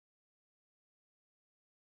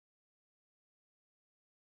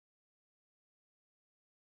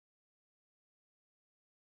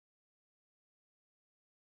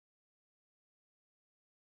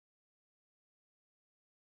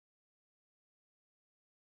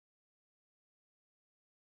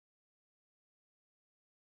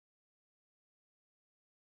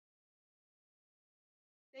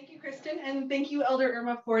Thank you, Kristen, and thank you, Elder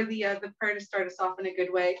Irma, for the prayer to start us off in a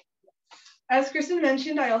good way. As Kristen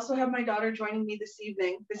mentioned, I also have my daughter joining me this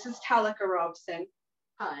evening. This is Talika Robson.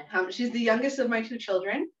 Hi. She's the youngest of my two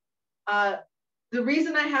children. The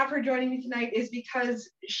reason I have her joining me tonight is because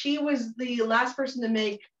she was the last person to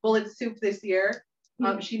make bullet soup this year.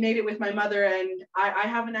 She made it with my mother, and I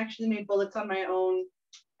haven't actually made bullets on my own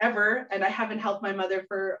ever, and I haven't helped my mother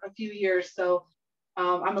for a few years, so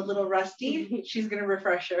I'm a little rusty. She's gonna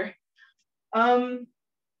refresh her.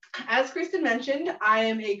 As Kristen mentioned, I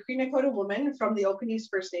am a Cree and Nakoda woman from the Okanese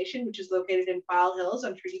First Nation, which is located in File Hills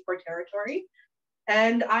on Treaty 4 territory.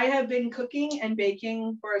 And I have been cooking and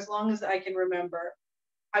baking for as long as I can remember.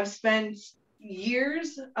 I've spent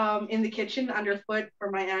years in the kitchen underfoot for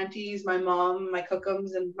my aunties, my mom, my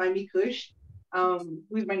cookums, and my mikush,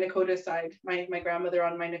 who's my Nakota side, my grandmother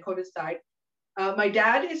on my Nakota side. My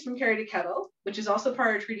dad is from Carrier Kettle, which is also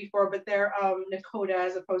part of Treaty 4, but they're Nakoda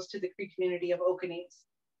as opposed to the Cree community of Okanese.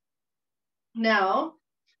 Now,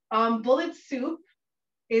 bullet soup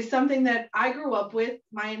is something that I grew up with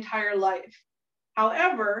my entire life.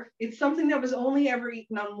 However, it's something that was only ever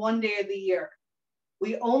eaten on one day of the year.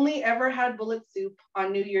 We only ever had bullet soup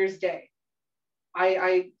on New Year's Day.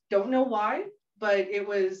 I don't know why, but it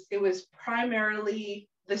was primarily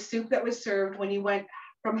the soup that was served when you went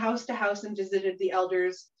from house to house and visited the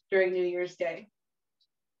elders during New Year's Day.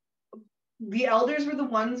 The elders were the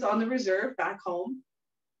ones on the reserve back home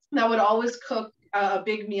that would always cook a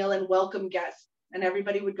big meal and welcome guests, and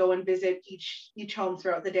everybody would go and visit each home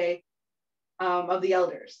throughout the day of the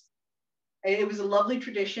elders. It was a lovely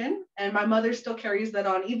tradition, and my mother still carries that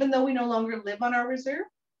on. Even though we no longer live on our reserve,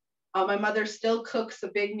 my mother still cooks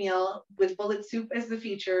a big meal with bullet soup as the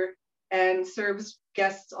feature and serves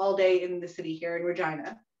guests all day in the city here in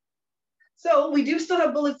Regina. So we do still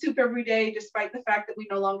have bullet soup every day, despite the fact that we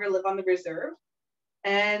no longer live on the reserve.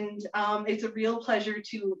 And it's a real pleasure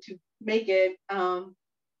to make it, not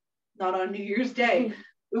on New Year's Day.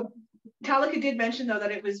 Talika did mention, though,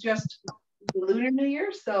 that it was just Lunar New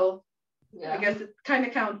Year, so yeah. I guess it kind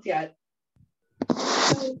of counts yet.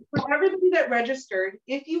 So for everybody that registered,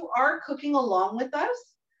 if you are cooking along with us,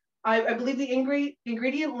 I believe the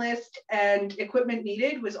ingredient list and equipment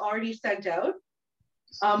needed was already sent out.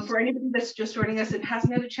 For anybody that's just joining us and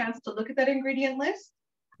hasn't had a chance to look at that ingredient list,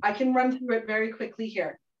 I can run through it very quickly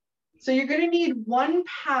here. So you're going to need 1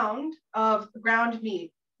 pound of ground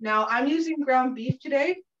meat. Now I'm using ground beef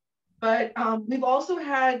today, but we've also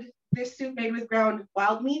had this soup made with ground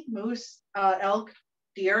wild meat, moose, elk,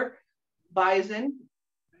 deer, bison.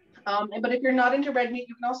 But if you're not into red meat,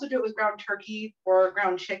 you can also do it with ground turkey or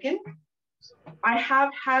ground chicken. I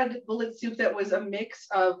have had bullet soup that was a mix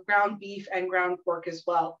of ground beef and ground pork as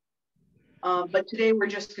well. But today we're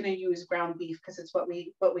just going to use ground beef because it's what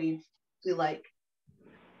we like.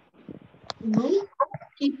 Most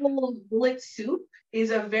people's bullet soup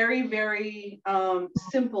is a very, very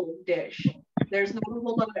simple dish. There's not a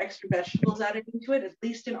whole lot of extra vegetables added into it, at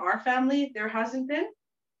least in our family, there hasn't been.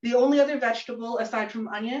 The only other vegetable, aside from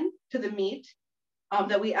onion to the meat,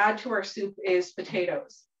 that we add to our soup is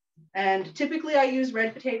potatoes. And typically I use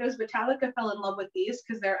red potatoes, but Talika fell in love with these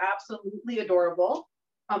because they're absolutely adorable.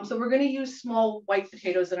 So we're going to use small white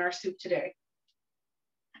potatoes in our soup today.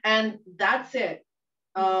 And that's it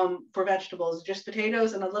for vegetables, just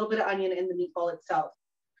potatoes and a little bit of onion in the meatball itself.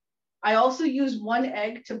 I also use 1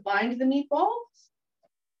 egg to bind the meatballs.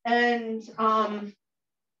 And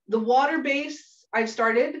the water base, I've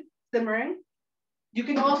started simmering. You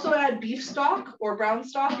can also add beef stock or brown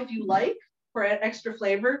stock if you like for extra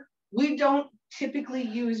flavor. We don't typically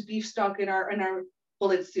use beef stock in our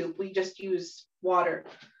bullet soup. We just use water.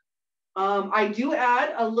 I do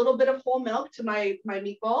add a little bit of whole milk to my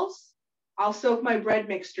meatballs. I'll soak my bread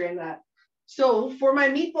mixture in that. So for my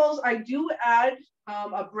meatballs, I do add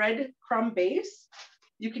a bread crumb base.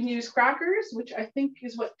 You can use crackers, which I think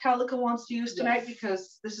is what Talika wants to use tonight, yes,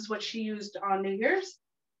 because this is what she used on New Year's.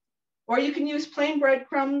 Or you can use plain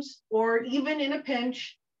breadcrumbs, or even in a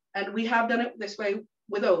pinch, and we have done it this way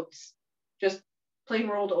with oats, just plain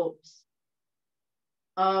rolled oats.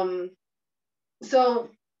 So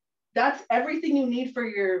that's everything you need for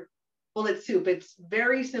your bullet soup. It's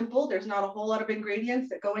very simple. There's not a whole lot of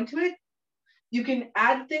ingredients that go into it. You can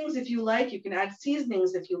add things if you like. You can add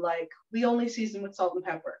seasonings if you like. We only season with salt and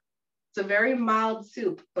pepper. It's a very mild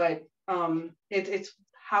soup, but it's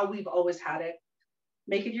how we've always had it.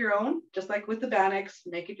 Make it your own, just like with the Bannocks,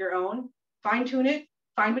 make it your own. Fine tune it,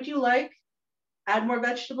 find what you like. Add more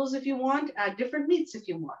vegetables if you want, add different meats if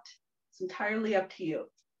you want. It's entirely up to you,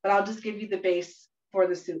 but I'll just give you the base for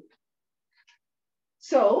the soup.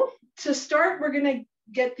 So to start, we're gonna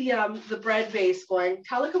get the bread base going.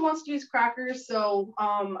 Talika wants to use crackers, so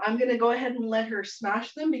I'm gonna go ahead and let her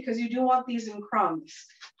smash them because you do want these in crumbs.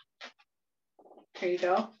 Here you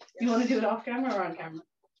go. Yes. Do you want to do it off camera or on camera?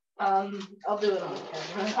 I'll do it on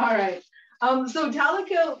camera. All right. So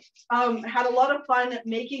Talika had a lot of fun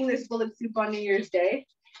making this bullet soup on New Year's Day.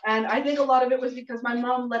 And I think a lot of it was because my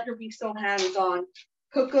mom let her be so hands-on.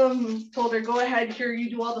 Cook them, told her, go ahead, here, you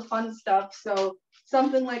do all the fun stuff. So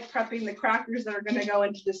something like prepping the crackers that are going to go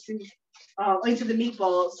into the soup, into the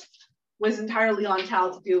meatballs, was entirely on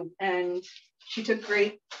Tal to do. And she took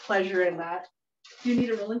great pleasure in that. Do you need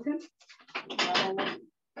a rolling pin?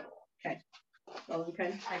 Okay. Rolling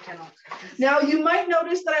pin. I cannot. Now you might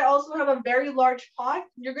notice that I also have a very large pot.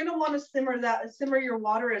 You're going to want to simmer your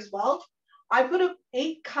water as well. I put up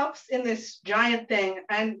 8 cups in this giant thing,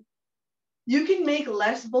 and you can make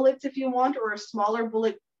less bullets if you want, or a smaller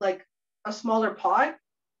bullet, like a smaller pot.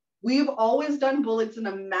 We've always done bullets in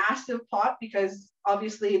a massive pot because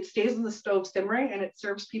obviously it stays on the stove simmering and it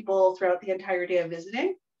serves people throughout the entire day of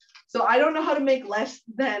visiting. So I don't know how to make less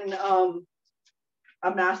than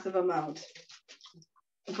a massive amount.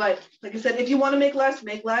 But like I said, if you want to make less,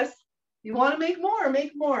 make less. If you want to make more,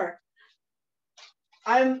 make more.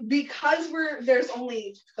 Because there's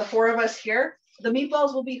only the 4 of us here, the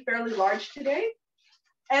meatballs will be fairly large today.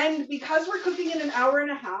 And because we're cooking in an hour and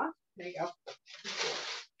a half, there you go.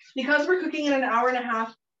 Because we're cooking in an hour and a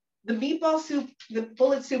half, the meatball soup, the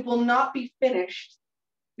bullet soup will not be finished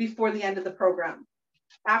before the end of the program.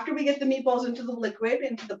 After we get the meatballs into the liquid,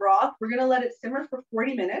 into the broth, we're gonna let it simmer for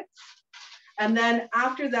 40 minutes. And then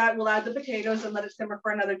after that, we'll add the potatoes and let it simmer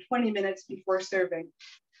for another 20 minutes before serving.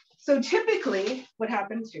 So typically, what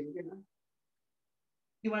happens here,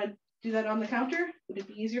 you want to do that on the counter? Would it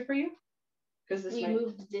be easier for you? Because this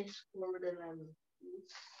move this forward and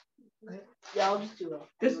then yeah, I'll just do it.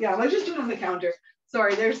 Let's just do it on the counter.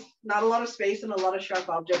 Sorry, there's not a lot of space and a lot of sharp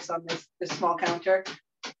objects on this small counter.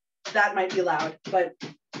 That might be loud, but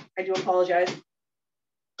I do apologize.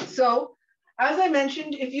 So, as I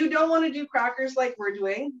mentioned, if you don't want to do crackers like we're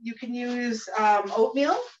doing, you can use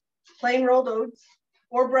oatmeal, plain rolled oats,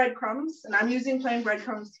 or breadcrumbs, and I'm using plain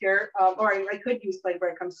breadcrumbs here, or I could use plain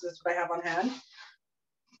breadcrumbs, so that's what I have on hand.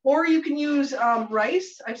 Or you can use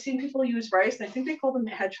rice. I've seen people use rice, and I think they call them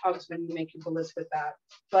hedgehogs when you make your bullets with that.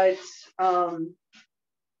 But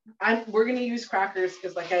we're gonna use crackers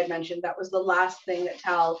because like I had mentioned, that was the last thing that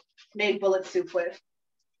Tal made bullet soup with.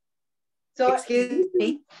 So excuse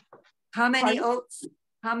me, how many oats,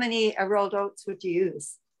 how many rolled oats would you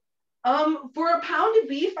use? For a pound of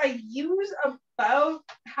beef, I use about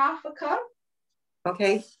half a cup.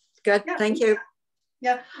 Okay, good. Yeah. Thank you.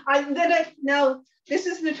 Yeah, now this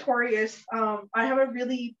is notorious. I have a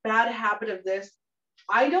really bad habit of this.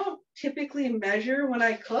 I don't typically measure when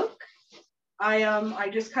I cook. I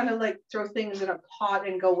just kind of like throw things in a pot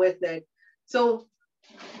and go with it. So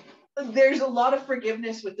there's a lot of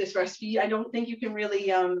forgiveness with this recipe. I don't think you can really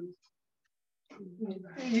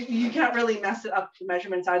you can't really mess it up to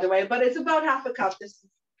measurements either way, but it's about half a cup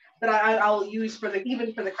that I'll use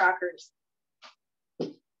even for the crackers.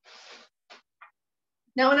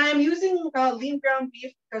 Now, when I am using lean ground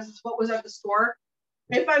beef, because it's what was at the store,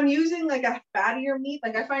 if I'm using like a fattier meat,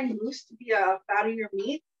 like I find moose to be a fattier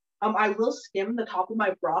meat, I will skim the top of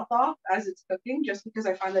my broth off as it's cooking, just because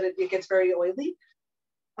I find that it gets very oily.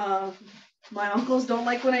 My uncles don't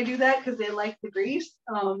like when I do that because they like the grease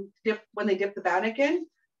when they dip the bannock in.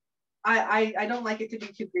 I don't like it to be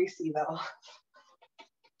too greasy though.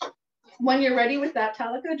 When you're ready with that,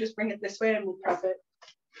 Talika, just bring it this way and we'll prep it.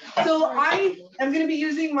 So I am going to be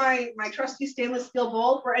using my trusty stainless steel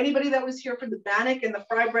bowl. For anybody that was here for the bannock and the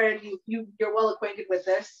fry bread, you're well acquainted with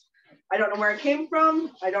this. I don't know where it came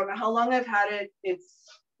from. I don't know how long I've had it. It's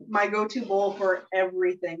my go-to bowl for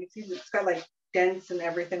everything. It's got like dents and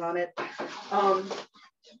everything on it.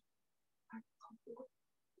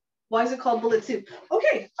 Why is it called bullet soup?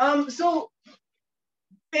 Okay, so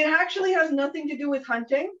it actually has nothing to do with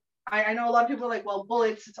hunting. I know a lot of people are like, well,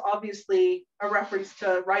 bullets, it's obviously a reference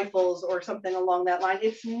to rifles or something along that line.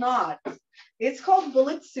 It's not. It's called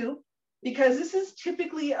bullet soup because this is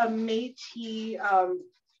typically a Métis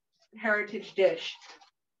heritage dish.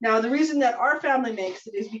 Now, the reason that our family makes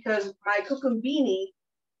it is because my Kukumbini,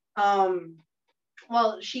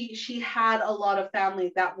 well, she had a lot of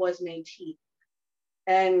family that was Métis.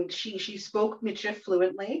 And she spoke Michif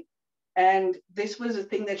fluently. And this was a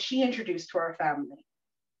thing that she introduced to our family.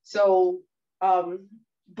 So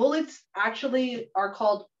bullets actually are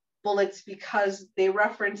called bullets because they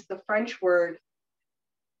reference the French word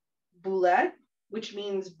boulet, which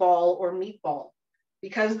means ball or meatball,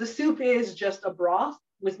 because the soup is just a broth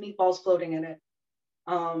with meatballs floating in it.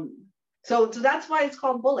 So that's why it's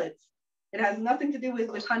called bullets. It has nothing to do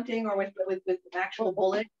with hunting or with an actual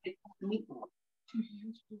bullet. It's meatball.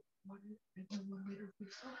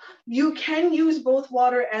 You can use both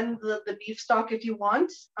water and the beef stock if you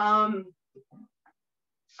want.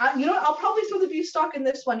 You know what? I'll probably throw the beef stock in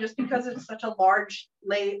this one just because it's such a large,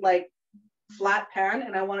 flat pan,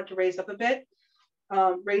 and I want it to raise up a bit,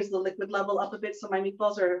 raise the liquid level up a bit so my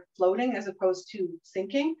meatballs are floating as opposed to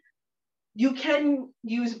sinking. You can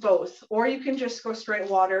use both, or you can just go straight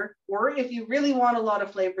water, or if you really want a lot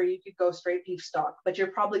of flavor, you could go straight beef stock, but you're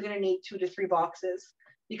probably going to need 2 to 3 boxes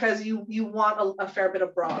because you want a fair bit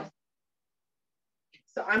of broth.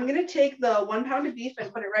 So I'm going to take the 1 pound of beef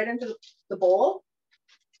and put it right into the bowl.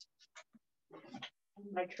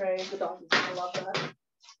 My tray, the dog is gonna love that.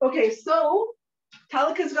 Okay, so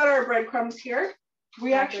Talika's got our breadcrumbs here.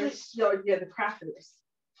 We actually, the crackers.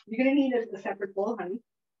 You're gonna need a separate bowl, honey,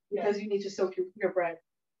 because you need to soak your bread.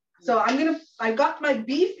 So I've got my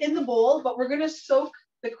beef in the bowl, but we're gonna soak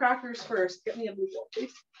the crackers first. Get me a blue bowl,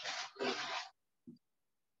 please.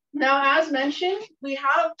 Now, as mentioned, we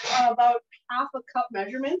have about half a cup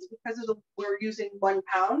measurements because we're using 1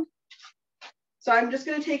 pound. So I'm just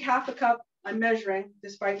gonna take half a cup. I'm measuring,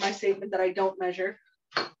 despite my statement that I don't measure.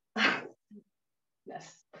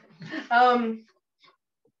 Yes.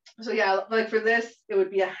 So yeah, like for this, it would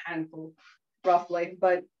be a handful, roughly,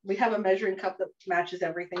 but we have a measuring cup that matches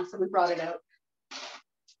everything, so we brought it out.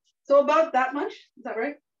 So about that much, is that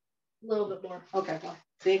right? A little bit more. Okay, well,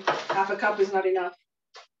 see, half a cup is not enough.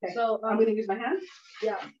 Okay, so I'm gonna use my hand?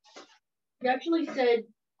 Yeah. You actually said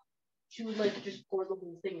she would like to just pour the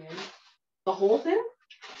whole thing in. The whole thing?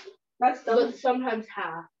 That's but sometimes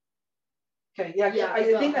half. Okay, yeah, I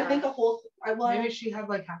think a whole. Maybe she had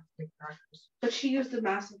like half the big crackers. But she used a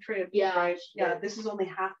massive tray of fries. Yeah, this is only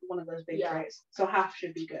half one of those big trays, so half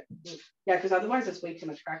should be good. Yeah, because otherwise it's way too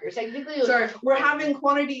much crackers. Technically, sorry, we're having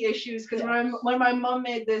quantity issues because when my mom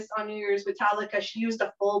made this on New Year's with Talika, she used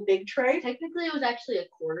a full big tray. Technically, it was actually a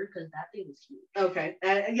quarter because that thing was huge. Okay,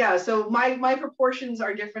 yeah, so my proportions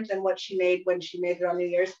are different than what she made when she made it on New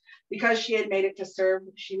Year's because she had made it to serve.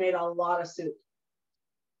 She made a lot of soup.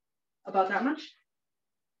 About that much.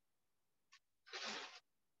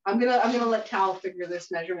 I'm gonna let Tal figure this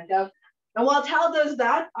measurement out. And while Tal does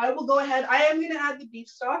that, I will go ahead. I am gonna add the beef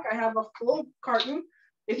stock. I have a full carton.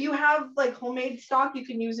 If you have like homemade stock, you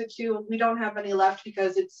can use it too. We don't have any left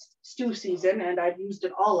because it's stew season and I've used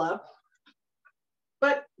it all up.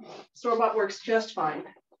 But store-bought works just fine.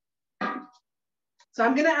 So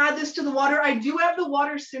I'm gonna add this to the water. I do have the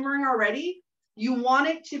water simmering already. You want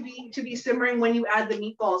it to be simmering when you add the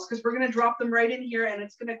meatballs because we're gonna drop them right in here and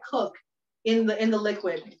it's gonna cook in the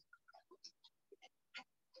liquid.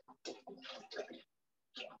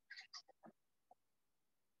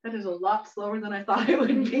 That is a lot slower than I thought it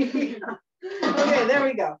would be. Okay, there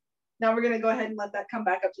we go. Now we're gonna go ahead and let that come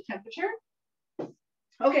back up to temperature.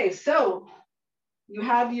 Okay, so you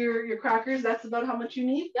have your crackers. That's about how much you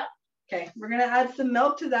need? Yep. Okay, we're gonna add some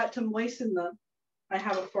milk to that to moisten them. I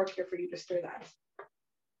have a fork here for you to stir that.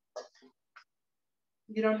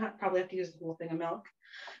 You don't probably have to use the whole thing of milk.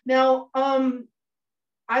 Now, I'm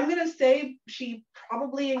gonna say she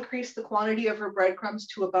probably increased the quantity of her breadcrumbs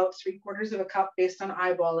to about 3/4 of a cup based on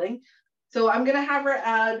eyeballing. So I'm gonna have her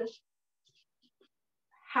add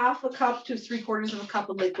half a cup to 3/4 of a cup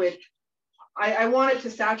of liquid. I want it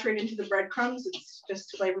to saturate into the breadcrumbs. It's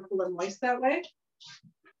just flavorful and moist that way.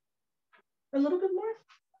 A little bit more?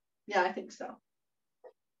 Yeah, I think so.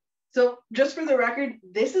 So just for the record,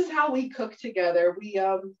 this is how we cook together.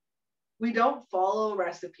 We don't follow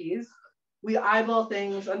recipes. We eyeball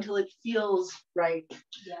things until it feels right.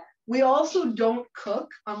 Yeah. We also don't cook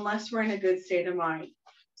unless we're in a good state of mind.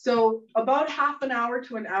 So about half an hour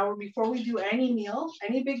to an hour before we do any meal,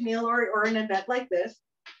 any big meal or an event like this,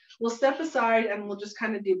 we'll step aside and we'll just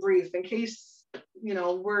kind of debrief in case, you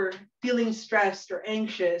know, we're feeling stressed or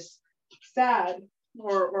anxious, sad,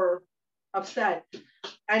 or upset,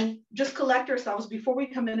 and just collect ourselves before we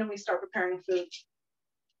come in and we start preparing food.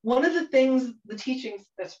 One of the things, the teachings,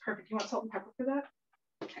 that's perfect. You want salt and pepper for that?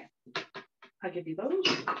 Okay, I'll give you those.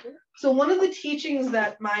 So one of the teachings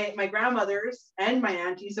that my grandmothers and my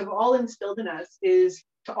aunties have all instilled in us is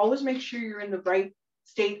to always make sure you're in the right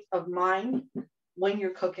state of mind when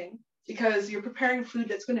you're cooking, because you're preparing food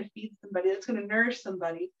that's going to feed somebody, that's going to nourish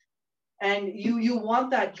somebody. And you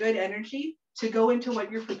want that good energy to go into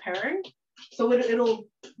what you're preparing. So it'll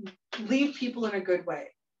leave people in a good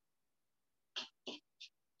way.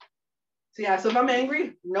 So yeah, so if I'm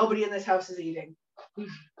angry, nobody in this house is eating.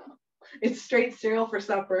 It's straight cereal for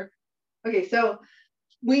supper. Okay, so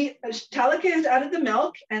Talika has added the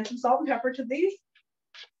milk and some salt and pepper to these.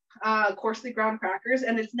 coarsely ground crackers,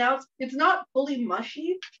 and it's not fully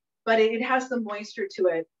mushy, but it has some moisture to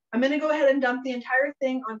it. I'm gonna go ahead and dump the entire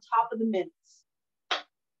thing on top of the mince.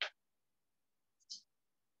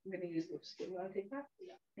 I'm gonna use this. Do you want to take that?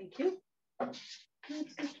 Yeah, thank you.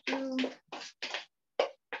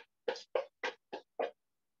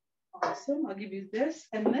 Awesome. I'll give you this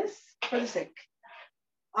and this for the sink.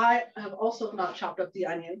 I have also not chopped up the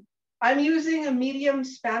onion. I'm using a medium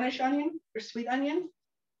Spanish onion or sweet onion.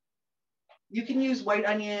 You can use white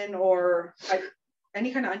onion or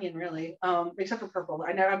any kind of onion really, except for purple.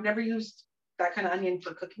 I've never used that kind of onion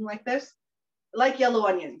for cooking like this. I like yellow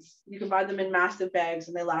onions. You can buy them in massive bags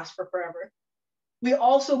and they last for forever. We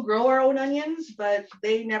also grow our own onions, but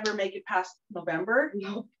they never make it past November.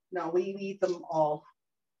 No, we eat them all.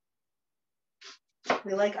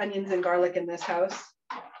 We like onions and garlic in this house.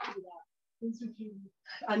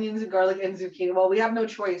 Onions and garlic and zucchini. Well, we have no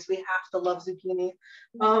choice. We have to love zucchini.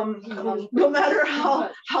 No matter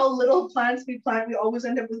how little plants we plant, we always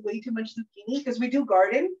end up with way too much zucchini because we do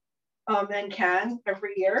garden and can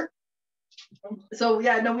every year. So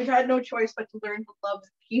yeah, no, we've had no choice but to learn to love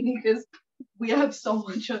zucchini because we have so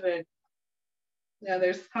much of it. Yeah,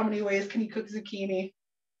 there's how many ways can you cook zucchini?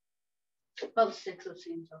 About 6 I've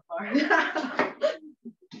seen so far.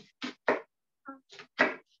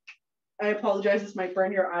 I apologize, this might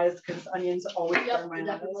burn your eyes because onions always burn my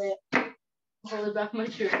eyes. Hold it back my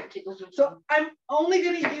shirt. So I'm only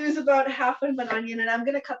going to use about half of an onion and I'm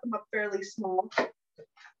going to cut them up fairly small.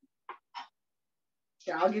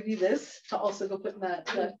 Yeah, I'll give you this to also go put in that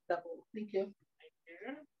bowl. Thank you.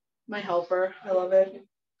 My helper, I love it.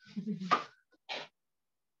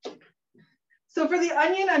 So for the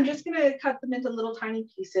onion, I'm just going to cut them into little tiny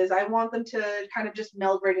pieces. I want them to kind of just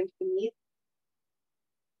meld right into the meat.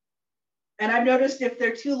 And I've noticed if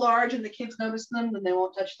they're too large and the kids notice them, then they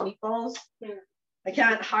won't touch the meatballs. Yeah. I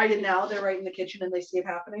can't hide it now. They're right in the kitchen and they see it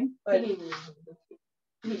happening. But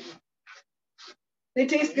they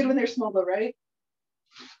taste good when they're small though, right?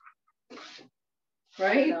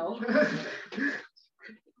 Right? No. Okay.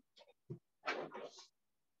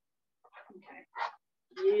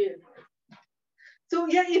 Yeah. So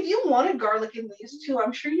yeah, if you wanted garlic in these too,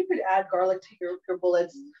 I'm sure you could add garlic to your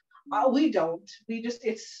bullets. We don't. We just,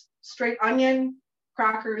 it's straight onion,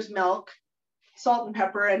 crackers, milk, salt and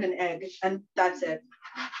pepper, and an egg, and that's it.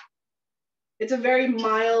 It's a very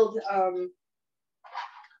mild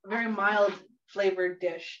flavored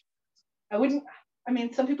dish. I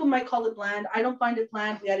mean, some people might call it bland. I don't find it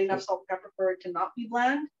bland. We add enough salt and pepper for it to not be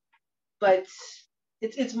bland, but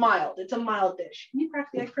it's mild. It's a mild dish. Can you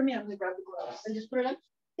crack the egg for me? I'm gonna grab the gloves. And just put it in?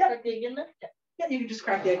 Yeah. Crack the egg in there? Yeah, you can just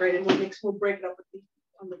crack the egg right in. We'll break it up with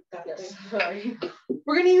that Yes, thing. sorry.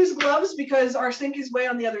 We're gonna use gloves because our sink is way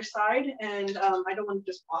on the other side and I don't want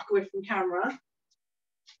to just walk away from camera.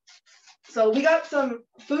 So we got some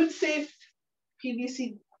food safe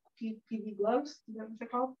PVC gloves. Is that what they're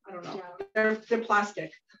called? I don't know. Yeah. They're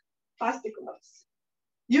plastic gloves.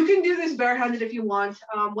 You can do this barehanded if you want.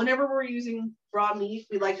 Whenever we're using raw meat,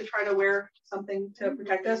 we like to try to wear something to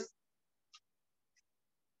protect us.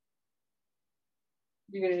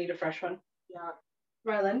 You're gonna need a fresh one. Yeah.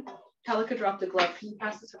 Rylan, Talika dropped a glove. Can you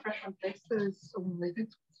pass us a fresh one, please?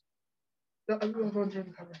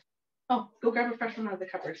 Oh, go grab a fresh one out of the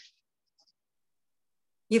cupboard.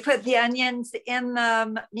 You put the onions in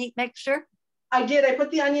the meat mixture? I did. I put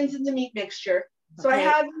the onions in the meat mixture. So okay. I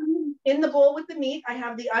have in the bowl with the meat, I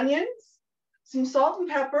have the onions, some salt and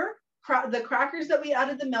pepper, the crackers that we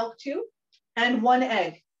added the milk to, and 1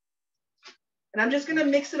 egg. And I'm just going to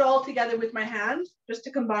mix it all together with my hand just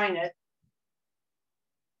to combine it.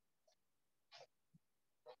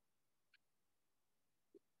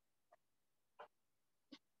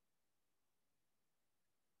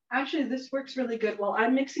 Actually, this works really good. While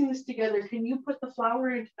I'm mixing this together, can you put the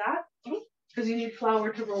flour into that? Because you need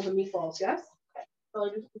flour to roll the meatballs, yes? Okay. So I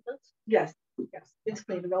just put this? Yes, yes. It's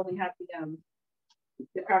clean. We only have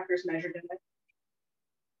the crackers measured in it.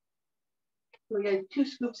 So we get 2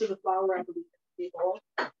 scoops of the flour, I believe, in the bowl.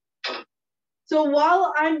 So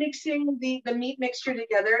while I'm mixing the meat mixture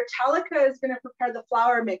together, Talika is going to prepare the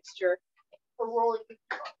flour mixture. Rolling.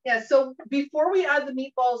 Yeah, so before we add the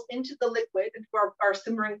meatballs into the liquid, into our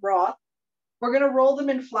simmering broth, we're going to roll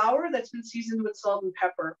them in flour that's been seasoned with salt and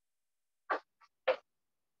pepper.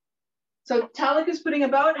 So Talika is putting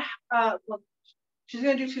about, well, she's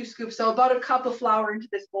going to do 2 scoops, so about 1 cup of flour into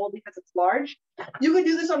this bowl because it's large. You could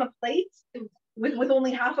do this on a plate with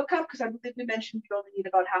only half a cup because I believe we mentioned you only need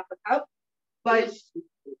about half a cup. But,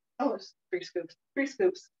 oh, it's 3 scoops, 3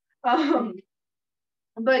 scoops.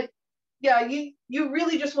 But yeah, you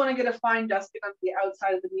really just want to get a fine dusting on the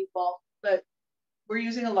outside of the meatball, but we're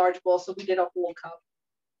using a large bowl, so we did a whole cup.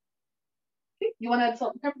 Okay, you want to add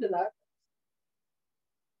salt and pepper to that?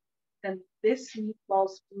 And this meatball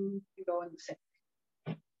spoon can go in the sink.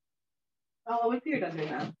 Oh, wait, you're done doing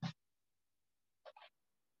that.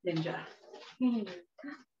 Ninja.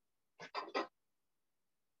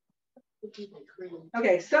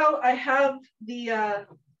 Okay, so I have the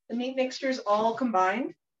meat mixtures all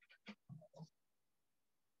combined.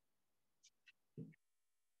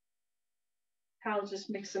 I'll just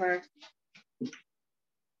mix in our.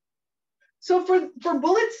 So for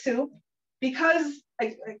bullet soup, because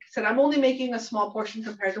like I said, I'm only making a small portion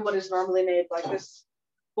compared to what is normally made. Like this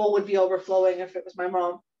bowl would be overflowing if it was my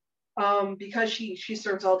mom. Because she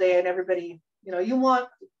serves all day and everybody, you know, you want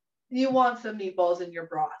some meatballs in your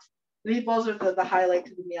broth. The meatballs are the highlight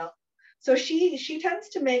to the meal. So she tends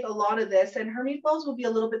to make a lot of this, and her meatballs will be a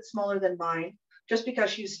little bit smaller than mine, just because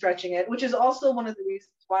she's stretching it, which is also one of the reasons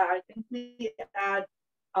why I think we add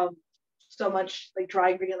so much like dry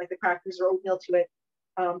ingredient like the crackers or oatmeal to it,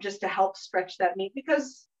 just to help stretch that meat,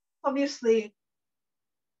 because obviously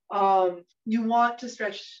you want to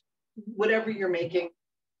stretch whatever you're making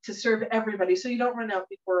to serve everybody, so you don't run out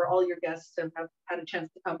before all your guests have had a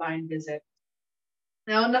chance to come by and visit.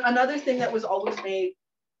 Now, another thing that was always made,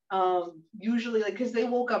 usually like, because they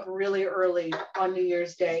woke up really early on New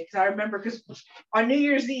Year's Day, because I remember, because on New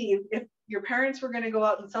Year's Eve, if your parents were going to go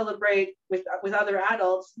out and celebrate with other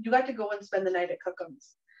adults, you got to go and spend the night at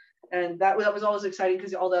Cookham's. And that was always exciting,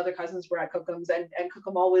 because all the other cousins were at Cookham's, and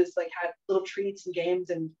Cookham always like had little treats and games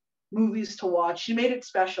and movies to watch. She made it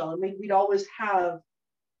special. I mean, we'd always have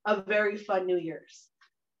a very fun New Year's.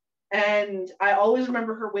 And I always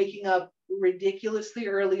remember her waking up ridiculously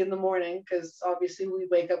early in the morning, because obviously we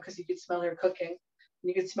wake up because you could smell her cooking.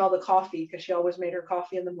 You could smell the coffee, because she always made her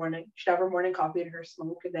coffee in the morning. She'd have her morning coffee and her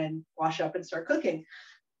smoke, and then wash up and start cooking.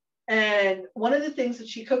 And one of the things that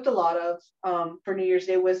she cooked a lot of for New Year's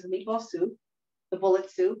Day was the meatball soup, the bullet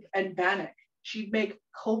soup, and bannock. She'd make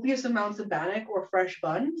copious amounts of bannock or fresh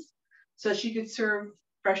buns, so she could serve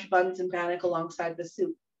fresh buns and bannock alongside the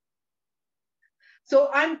soup. So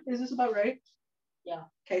is this about right? Yeah.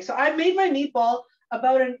 Okay, so I made my meatball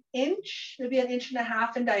about an inch, maybe an inch and a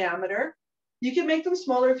half in diameter. You can make them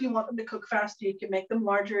smaller if you want them to cook faster. You can make them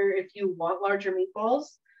larger if you want larger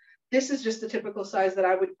meatballs. This is just the typical size that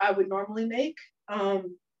I would normally make.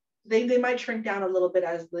 They might shrink down a little bit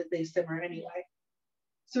as they simmer anyway.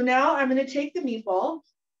 So now I'm going to take the meatball.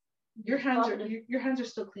 Your hands are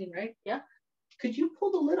still clean, right? Yeah. Could you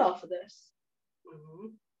pull the lid off of this?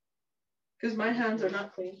 Mm-hmm. Because my hands are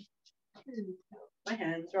not clean. My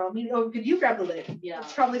hands are all mean. Oh, could you grab the lid? Yeah.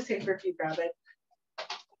 It's probably safer if you grab it.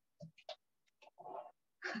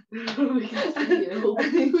 We can see you.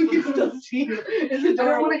 We can still see you. Is it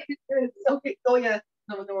adorable? Okay. Oh yeah.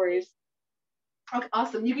 No worries. Okay.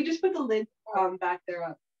 Awesome. You can just put the lid back there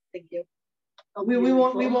up. Thank you. We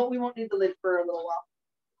won't need the lid for a little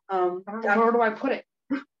while. Where do I put it?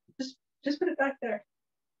 Just put it back there.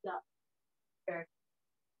 Yeah. Okay.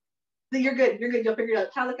 You're good. You're good. You'll figure it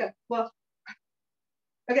out. Talika. Well.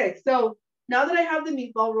 Okay. So now that I have the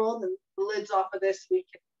meatball rolled and the lid's off of this, we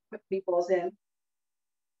can put meatballs in.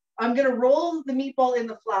 I'm gonna roll the meatball in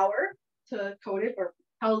the flour to coat it, or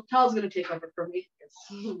Tal's gonna take over for me.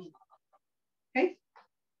 Okay.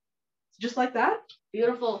 Just like that.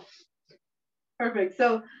 Beautiful. Perfect.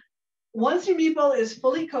 So once your meatball is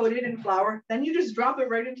fully coated in flour, then you just drop it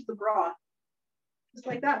right into the broth. Just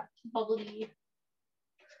like that. Bubbly.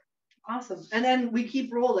 Awesome. And then we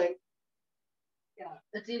keep rolling. Yeah.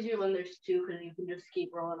 It's easier when there's two, because you can just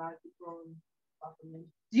keep rolling out, keep rolling.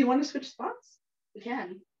 Do you want to switch spots? We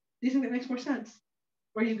can. Do you think that makes more sense?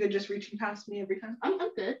 Or are you good just reaching past me every time? I'm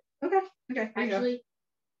good. Okay. Okay. Actually.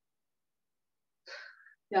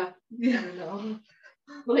 Yeah. I don't know.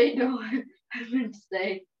 Wait, no. I meant to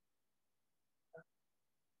say.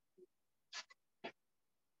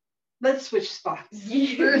 Let's switch spots.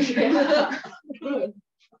 Yeah.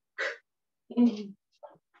 Okay,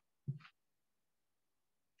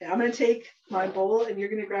 I'm gonna take my bowl and you're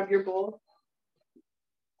gonna grab your bowl.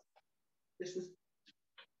 This is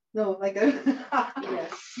like a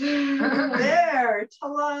Yes. there,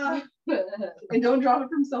 ta-la. And don't drop it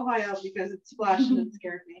from so high up, because it splashed and it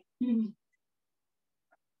scared me.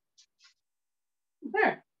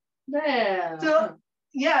 There. So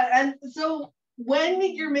yeah, and so when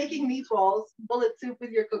you're making meatballs, bullet soup with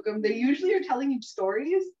your cookum, they usually are telling you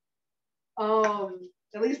stories.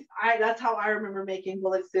 At least that's how I remember making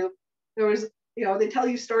bullet soup. There was, they tell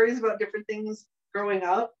you stories about different things growing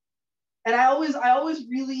up. And I always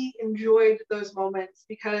really enjoyed those moments,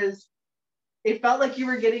 because it felt like you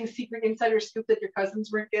were getting secret insider scoop that your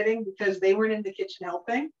cousins weren't getting because they weren't in the kitchen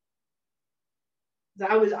helping.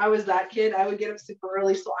 I was that kid. I would get up super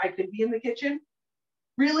early so I could be in the kitchen.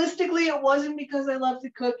 Realistically, it wasn't because I loved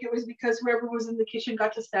to cook. It was because whoever was in the kitchen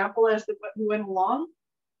got to sample as we went along.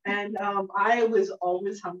 And I was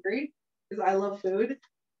always hungry because I love food.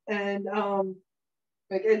 And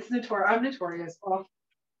like it's notorious. I'm notorious. Oh.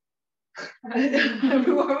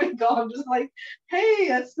 Everywhere we go, I'm just like, hey,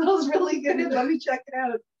 that smells really good. Let me check it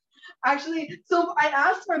out. Actually, so I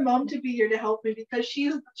asked my mom to be here to help me because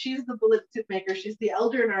she's the bullet soup maker. She's the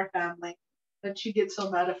elder in our family. And she gets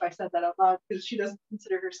so mad if I said that out loud because she doesn't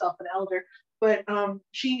consider herself an elder. But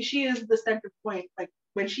she is the center point. Like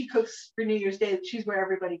when she cooks for New Year's Day, she's where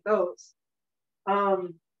everybody goes.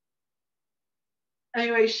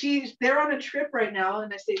 Anyway, they're on a trip right now,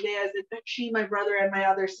 and I say they as if she, my brother, and my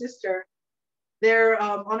other sister, they're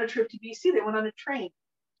on a trip to BC. They went on a train,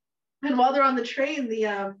 and while they're on the train,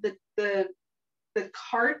 the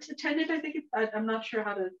cart attendant, I think I'm not sure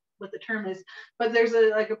what the term is, but there's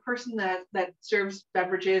a person that serves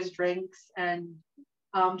beverages, drinks, and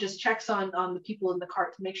just checks on the people in the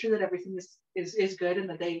cart to make sure that everything is good and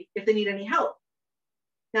that if they need any help.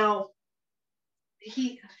 Now,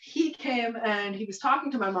 he came and he was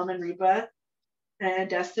talking to my mom and Reba and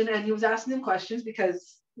Destin, and he was asking them questions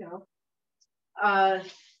because, you know,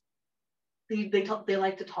 they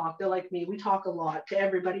like to talk. They're like me. We talk a lot to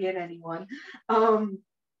everybody and anyone. And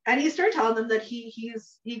he started telling them that he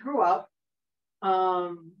grew up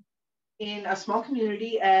in a small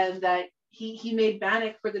community and that he made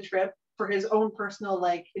bannock for the trip for his own personal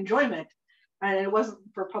like enjoyment, and it wasn't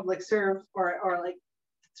for public serve or like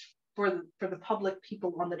for the public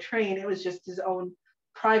people on the train. It was just his own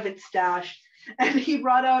private stash. And he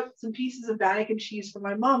brought out some pieces of bannock and cheese for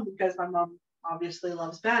my mom because my mom obviously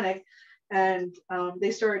loves bannock. And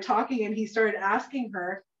they started talking, and he started asking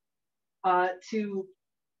her to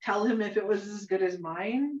tell him if it was as good as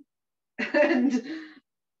mine. And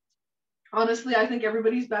honestly, I think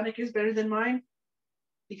everybody's bannock is better than mine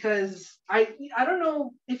because I don't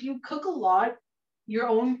know, if you cook a lot, your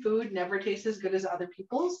own food never tastes as good as other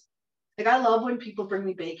people's. Like I love when people bring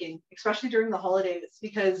me baking, especially during the holidays,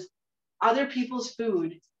 because other people's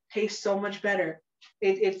food tastes so much better.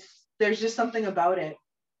 There's just something about it.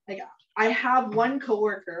 Like I have one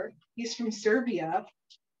coworker, he's from Serbia,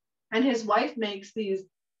 and his wife makes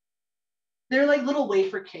they're like little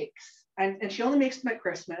wafer cakes, and she only makes them at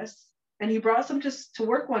Christmas. And he brought some to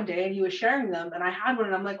work one day, and he was sharing them, and I had one,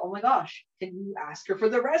 and I'm like, oh my gosh, can you ask her for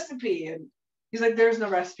the recipe? And he's like, there's no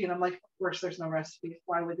recipe. And I'm like, of course there's no recipe.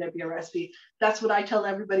 Why would there be a recipe? That's what I tell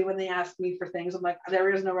everybody when they ask me for things. I'm like,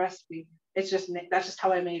 there is no recipe. That's just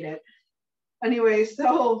how I made it. Anyway,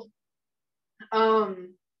 so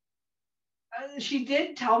she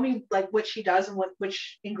did tell me like what she does and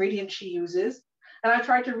which ingredients she uses. And I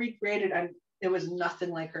tried to recreate it, and it was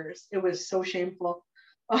nothing like hers. It was so shameful.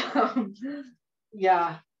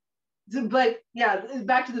 Yeah. But yeah,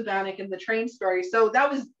 back to the bannock and the train story. So that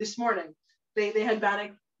was this morning. They had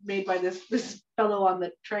bannock made by this fellow on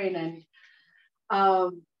the train, and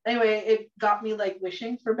anyway, it got me like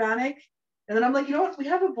wishing for bannock. And then I'm like, you know what? We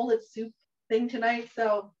have a bullet soup thing tonight,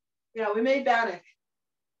 so yeah, we made bannock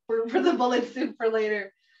for the bullet soup for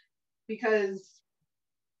later because,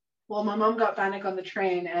 well, my mom got bannock on the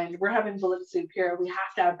train, and we're having bullet soup here. We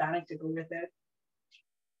have to have bannock to go with it.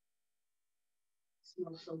 It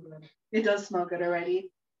smells so good. It does smell good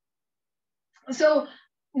already. So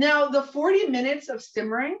now the 40 minutes of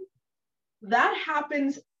simmering, that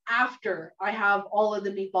happens after I have all of the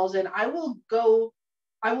meatballs in. I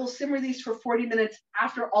will simmer these for 40 minutes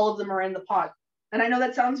after all of them are in the pot. And I know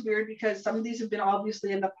that sounds weird because some of these have been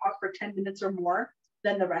obviously in the pot for 10 minutes or more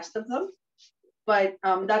than the rest of them. But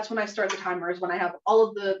that's when I start the timer, is when I have all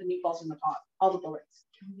of the meatballs in the pot, all the bullets.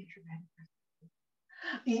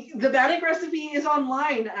 The bannock recipe is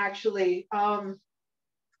online, actually.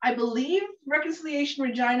 I believe Reconciliation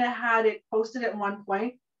Regina had it posted at one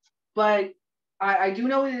point, but I do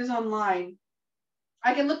know it is online.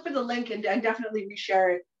 I can look for the link and definitely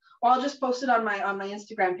reshare it, or I'll just post it on my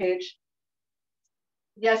Instagram page.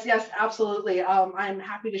 Yes, absolutely. I'm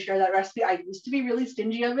happy to share that recipe. I used to be really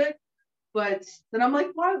stingy of it, but then I'm like,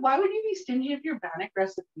 why would you be stingy of your bannock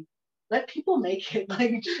recipe? Let people make it.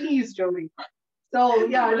 Like, geez, Jodi. So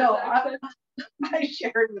yeah, no, I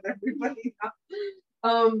share it with everybody now.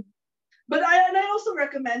 But I also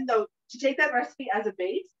recommend though to take that recipe as a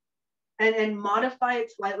base and modify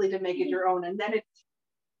it slightly to make it your own, and then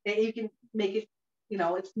you can make it, you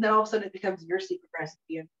know, then all of a sudden it becomes your secret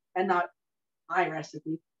recipe and not my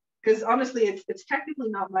recipe. Because honestly, it's technically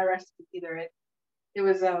not my recipe either. It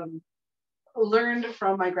was learned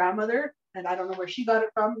from my grandmother, and I don't know where she got it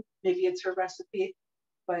from. Maybe it's her recipe,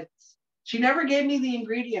 but she never gave me the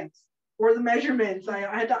ingredients or the measurements. I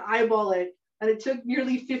had to eyeball it, and it took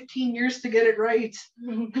nearly 15 years to get it right.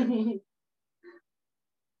 And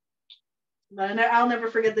I'll never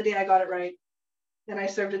forget the day I got it right. And I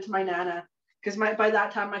served it to my Nana, because by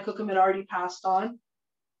that time my cookum had already passed on.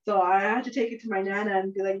 So I had to take it to my Nana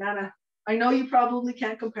and be like, Nana, I know you probably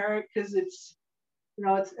can't compare it because it's, I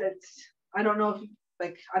don't know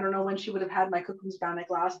if, I don't know when she would have had my cookum's bannock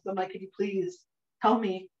last. But I'm like, could you please tell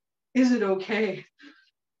me, is it okay?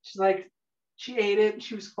 She's like, she ate it and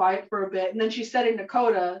she was quiet for a bit. And then she said in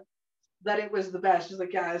Nakoda that it was the best. She's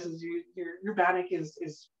like, yeah, this is your bannock is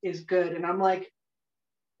good. And I'm like,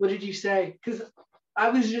 what did you say? Because I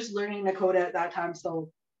was just learning Nakoda at that time.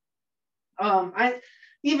 So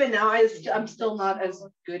even now I'm still not as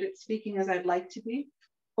good at speaking as I'd like to be.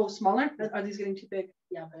 Oh, smaller? Are these getting too big?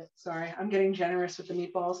 Yeah, but sorry, I'm getting generous with the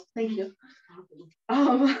meatballs. Thank you.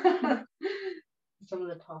 Some of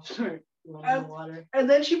the tops are in the water. And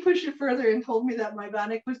then she pushed it further and told me that my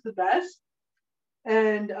bannock was the best.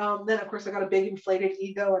 And then of course I got a big inflated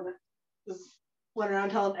ego and just went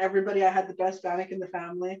around telling everybody I had the best bannock in the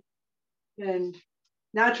family. And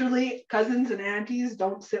naturally, cousins and aunties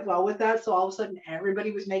don't sit well with that. So all of a sudden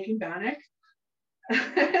everybody was making bannock.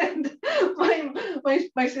 And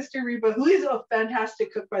my sister Reba, who is a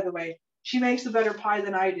fantastic cook, by the way, she makes a better pie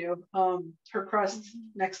than I do. Her crust,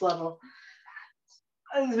 next level.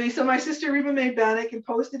 So my sister Reba made bannock and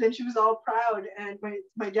posted, and she was all proud. And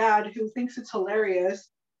my dad, who thinks it's hilarious,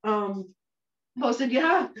 posted,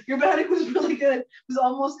 yeah, your bannock was really good. It was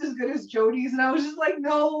almost as good as Jodi's. And I was just like,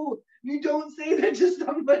 no, you don't say that to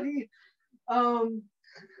somebody.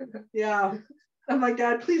 Yeah. I'm like,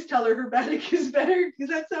 Dad, please tell her bannock is better, because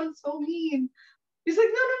that sounds so mean. He's like,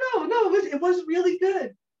 no, it was really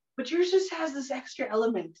good, but yours just has this extra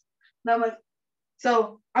element. And I'm like,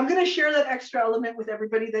 so I'm gonna share that extra element with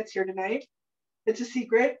everybody that's here tonight. It's a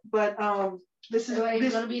secret, but this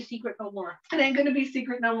ain't gonna be a secret no more. It ain't gonna be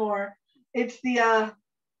secret no more. It's the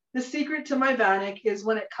secret to my bannock is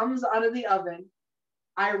when it comes out of the oven,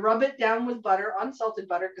 I rub it down with butter, unsalted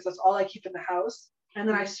butter, because that's all I keep in the house, and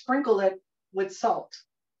then I sprinkle it with salt,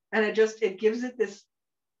 and it gives it this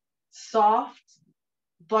soft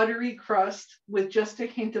buttery crust with just a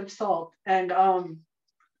hint of salt. And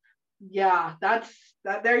yeah, that's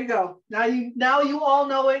that. There you go. Now you all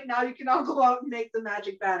know it. Now you can all go out and make the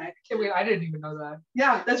magic bannock. Okay, wait, I didn't even know that.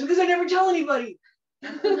 Yeah, that's because I never tell anybody.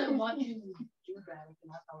 Because I want you to do bannock,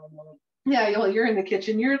 and that's how I know it. Yeah, you're in the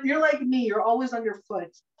kitchen. You're like me. You're always on your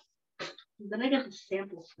foot. Then I get the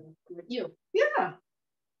samples with you. Yeah.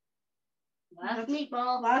 Last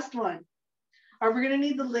meatball. Last one. Are we gonna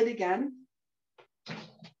need the lid again?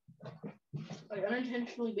 I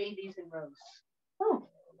unintentionally made these in rows. Oh,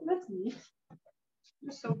 that's neat.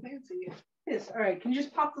 You're so fancy. Yes. All right. Can you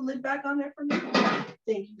just pop the lid back on there for me?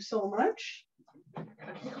 Thank you so much.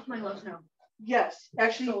 I take off my gloves now. Yes.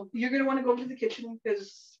 Actually, you're gonna want to go to the kitchen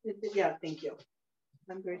because yeah. Thank you.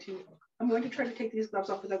 I'm going to try to take these gloves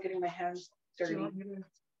off without getting my hands dirty.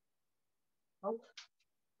 Help?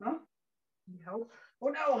 Huh? Help? Oh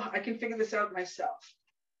no, I can figure this out myself.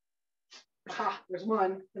 Aha, there's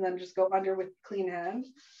one, and then just go under with clean hands,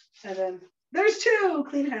 and then there's two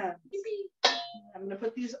clean hands. I'm gonna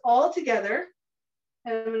put these all together,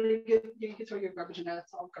 and I'm gonna you can throw your garbage in there.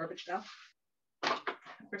 That's all garbage now.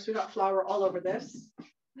 First, we got flour all over this.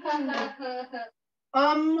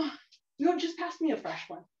 Just pass me a fresh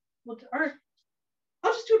one. Or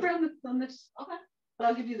I'll just do it around on this. Okay. But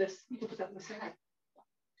I'll give you this. You can put that in the center.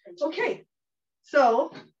 Okay.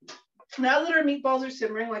 So now that our meatballs are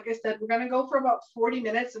simmering, like I said, we're gonna go for about 40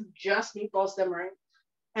 minutes of just meatball simmering.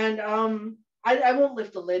 And I won't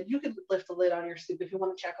lift the lid. You could lift the lid on your soup if you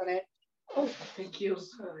want to check on it. Oh, thank you.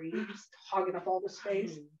 Sorry, I'm just hogging up all the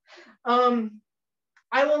space.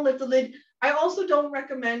 I won't lift the lid. I also don't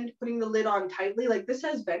recommend putting the lid on tightly. Like this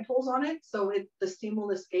has vent holes on it, so the steam will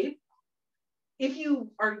escape. If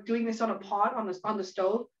you are doing this on a pot on the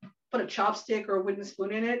stove, put a chopstick or a wooden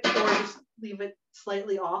spoon in it, or just leave it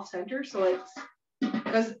slightly off center, so it's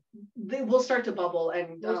because they will start to bubble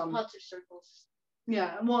and those pots are circles.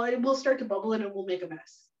 Yeah, well, it will start to bubble and it will make a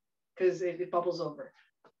mess because it bubbles over.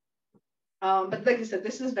 But like I said,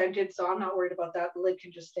 this is vented, so I'm not worried about that. The lid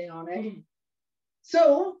can just stay on it.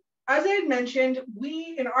 So, as I had mentioned,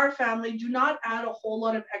 we in our family do not add a whole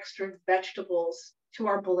lot of extra vegetables to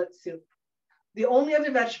our bullet soup. The only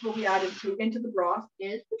other vegetable we added into the broth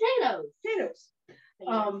is potatoes.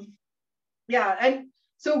 Yeah, and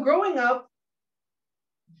so growing up,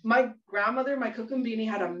 my grandmother, my Kukumbini,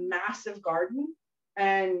 had a massive garden,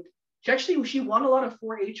 and She won a lot of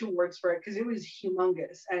 4-H awards for it because it was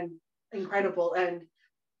humongous and incredible. And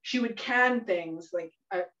she would can things like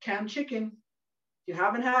canned chicken. If you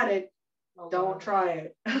haven't had it, don't try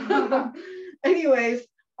it. Anyways,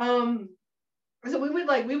 so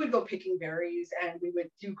we would go picking berries, and we would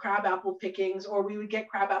do crab apple pickings, or we would get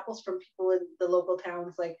crab apples from people in the local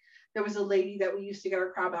towns. Like there was a lady that we used to get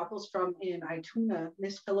our crab apples from in Ituna,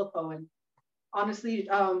 Miss Filippo, and honestly,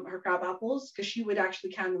 her crab apples, because she would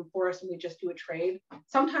actually can them for us and we just do a trade.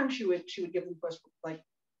 Sometimes she would give them to us like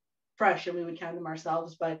fresh and we would can them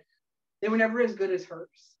ourselves, but they were never as good as hers.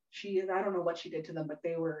 I don't know what she did to them, but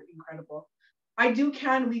they were incredible. We do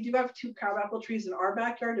have 2 crab apple trees in our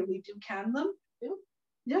backyard and we do can them.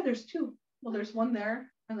 Yeah, there's 2. Well, there's one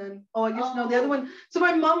there, and then I guess no, the other one. So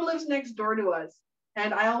my mom lives next door to us,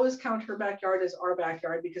 and I always count her backyard as our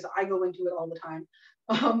backyard because I go into it all the time.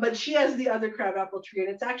 But she has the other crab apple tree,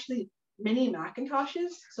 and it's actually mini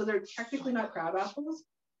Macintoshes, so they're technically not crab apples.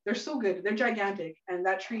 They're so good, they're gigantic, and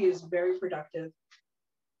that tree is very productive.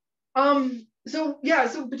 So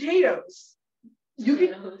potatoes.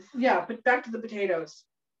 But back to the potatoes.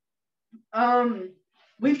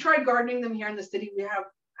 We've tried gardening them here in the city. We have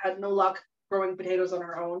had no luck growing potatoes on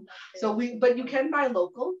our own. But you can buy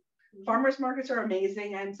local. Farmers markets are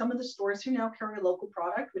amazing, and some of the stores who now carry a local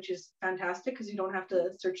product, which is fantastic because you don't have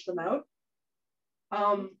to search them out.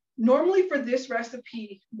 Normally for this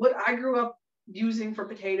recipe, what I grew up using for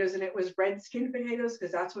potatoes, and it was red skinned potatoes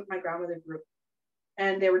because that's what my grandmother grew.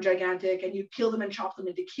 And they were gigantic, and you peel them and chop them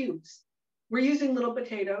into cubes. We're using little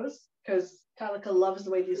potatoes because Talika loves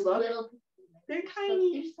the way these look. They're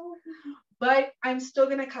tiny, but I'm still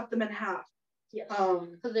gonna cut them in half. Yes,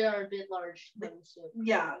 because they are a bit large.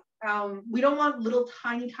 Yeah, we don't want little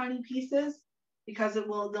tiny pieces because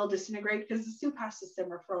they'll disintegrate because the soup has to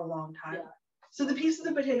simmer for a long time. Yeah. So the pieces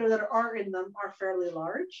of potato that are in them are fairly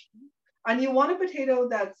large. And you want a potato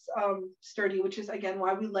that's sturdy, which is again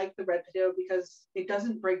why we like the red potato, because it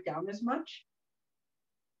doesn't break down as much.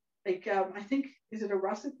 Like I think, is it a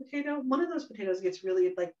russet potato? One of those potatoes gets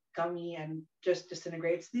really like gummy and just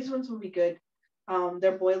disintegrates. These ones will be good.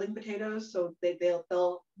 They're boiling potatoes, so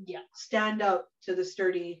they'll stand up to the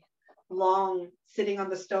sturdy, long sitting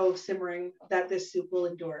on the stove simmering that this soup will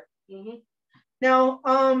endure. Mm-hmm. Now,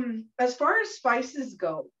 as far as spices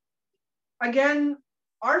go, again,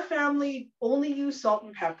 our family only use salt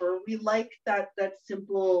and pepper. We like that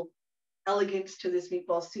simple elegance to this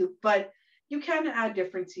meatball soup, but you can add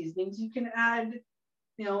different seasonings. You can add,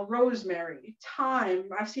 rosemary, thyme.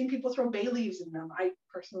 I've seen people throw bay leaves in them. I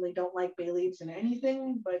personally don't like bay leaves in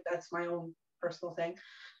anything, but that's my own personal thing.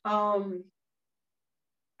 I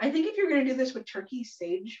think if you're going to do this with turkey,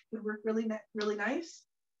 sage would work really, really nice.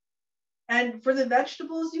 And for the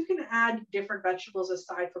vegetables, you can add different vegetables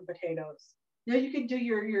aside from potatoes. You could do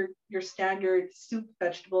your standard soup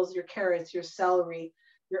vegetables, your carrots, your celery,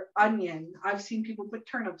 your onion. I've seen people put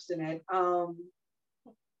turnips in it.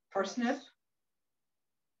 Parsnip,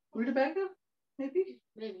 rutabaga, maybe.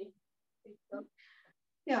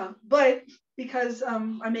 Yeah, but because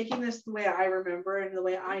I'm making this the way I remember and the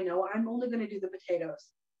way I know, I'm only going to do the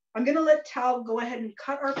potatoes. I'm going to let Tal go ahead and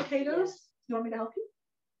cut our potatoes. Yes. You want me to help you?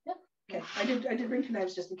 Yeah. Okay. I did bring 2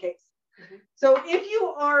 knives just in case. Mm-hmm. So if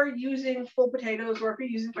you are using full potatoes or if you're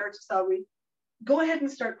using carrots or celery, go ahead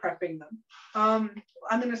and start prepping them. I'm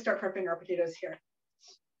going to start prepping our potatoes here.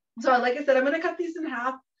 So like I said, I'm going to cut these in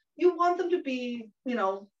half. You want them to be,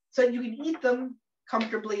 so you can eat them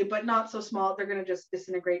comfortably, but not so small they're going to just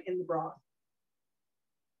disintegrate in the broth.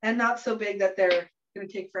 And not so big that they're going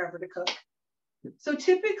to take forever to cook. So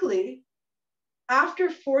typically, after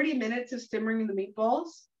 40 minutes of simmering the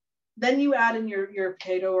meatballs, then you add in your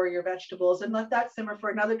potato or your vegetables and let that simmer for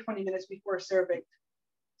another 20 minutes before serving.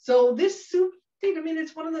 So this soup,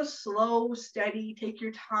 it's one of those slow, steady, take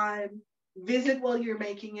your time, visit while you're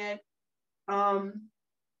making it.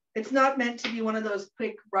 It's not meant to be one of those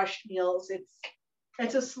quick rushed meals.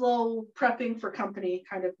 It's a slow prepping for company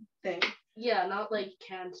kind of thing. Yeah, not like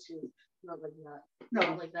canned soup. Not like that. No.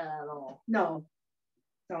 Not like that at all. No,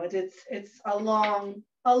 it's a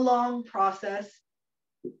long process.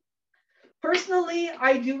 Personally,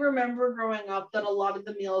 I do remember growing up that a lot of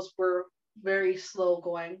the meals were very slow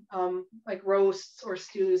going, like roasts or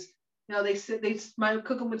stews. My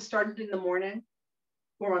cooking would start in the morning,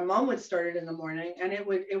 or my mom would start it in the morning, and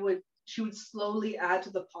she would slowly add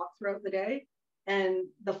to the pot throughout the day, and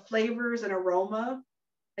the flavors and aroma,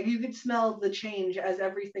 like you could smell the change as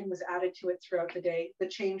everything was added to it throughout the day. The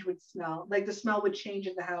change would smell, like the smell would change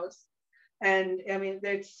in the house, and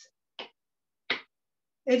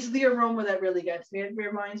it's the aroma that really gets me. It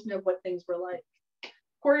reminds me of what things were like.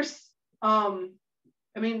 Of course,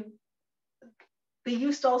 they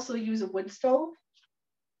used to also use a wood stove.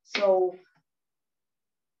 So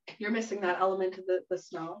you're missing that element of the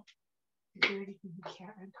smell. Is there anything you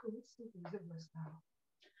can't add to it? So is it less now?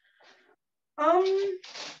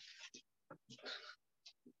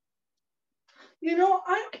 You know,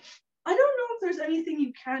 I don't know if there's anything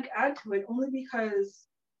you can't add to it, only because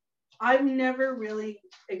I've never really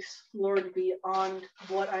explored beyond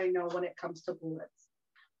what I know when it comes to bullets.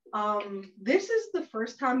 This is the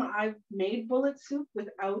first time I've made bullet soup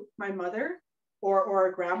without my mother or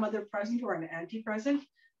a grandmother present or an auntie present,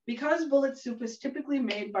 because bullet soup is typically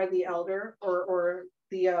made by the elder or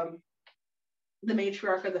the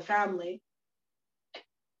matriarch of the family.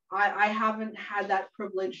 I haven't had that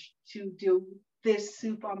privilege to do this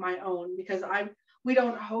soup on my own, because we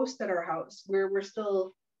don't host at our house. We're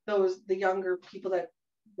still the younger people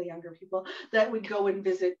that would go and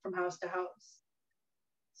visit from house to house.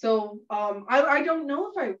 So I don't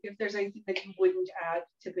know if there's anything that you wouldn't add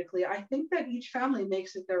typically. I think that each family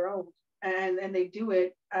makes it their own, and they do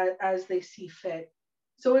it as they see fit.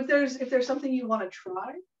 So if there's something you want to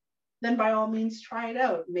try, then by all means try it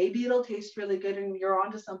out. Maybe it'll taste really good and you're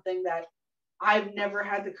onto something that I've never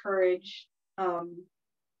had the courage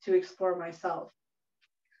to explore myself.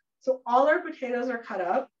 So all our potatoes are cut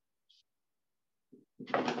up.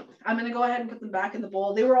 I'm gonna go ahead and put them back in the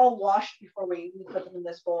bowl. They were all washed before we put them in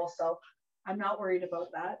this bowl, so I'm not worried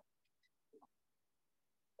about that.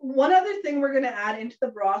 One other thing we're gonna add into the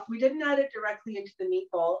broth, we didn't add it directly into the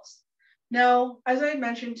meatballs. Now, as I had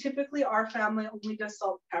mentioned, typically our family only does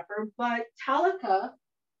salt and pepper, but Talika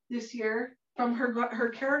this year, from her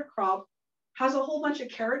carrot crop, has a whole bunch of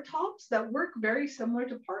carrot tops that work very similar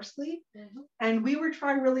to parsley. Mm-hmm. And we were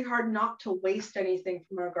trying really hard not to waste anything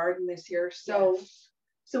from our garden this year. So, yes.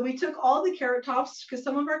 So we took all the carrot tops, because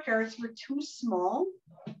some of our carrots were too small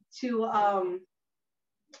to,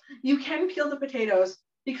 you can peel the potatoes.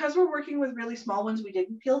 Because we're working with really small ones, we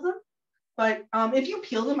didn't peel them. But if you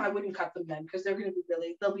peel them, I wouldn't cut them then, because they're going to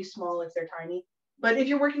be they'll be small if they're tiny. But if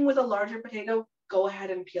you're working with a larger potato, go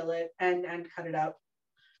ahead and peel it and cut it out.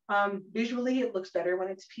 Visually, it looks better when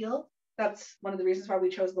it's peeled. That's one of the reasons why we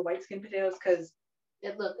chose the white skin potatoes, because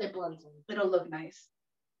it blends in. It'll look nice.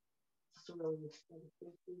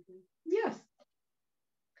 Yes.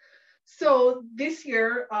 So this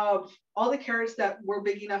year, all the carrots that were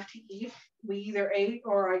big enough to eat, we either ate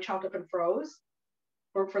or I chopped up and froze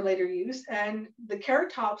for later use. And the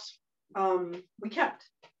carrot tops we kept.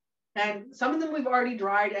 And some of them we've already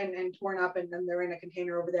dried and torn up, and then they're in a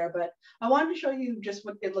container over there. But I wanted to show you just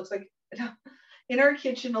what it looks like. In our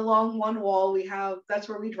kitchen, along one wall, that's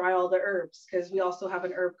where we dry all the herbs, because we also have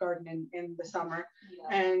an herb garden in the summer. Yeah.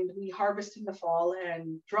 And we harvest in the fall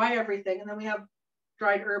and dry everything. And then we have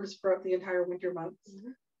dried herbs for the entire winter months.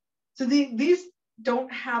 Mm-hmm. So these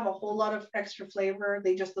don't have a whole lot of extra flavor.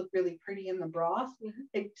 They just look really pretty in the broth. Mm-hmm.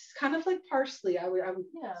 It's kind of like parsley. I would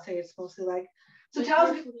say it's mostly like. So tell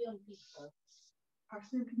us.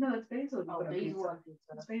 Parsley? No, it's basil. Oh, basil on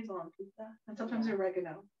pizza. It's basil on pizza, and sometimes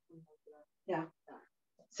oregano. Yeah.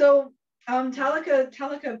 So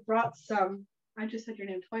Talika brought some. I just said your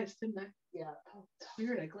name twice, didn't I? Yeah. Oh, it's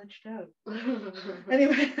weird. I glitched out.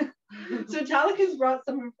 Anyway, so Talika's brought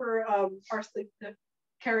some of her parsley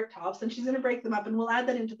carrot tops, and she's going to break them up, and we'll add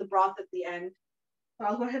that into the broth at the end. So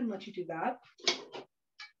I'll go ahead and let you do that.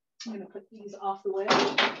 I'm going to put these off the way,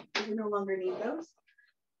 because we no longer need those.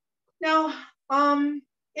 Now,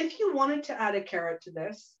 if you wanted to add a carrot to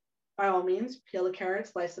this, by all means, peel a carrot,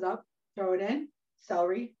 slice it up, throw it in.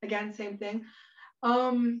 Celery, again, same thing.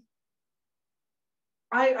 I've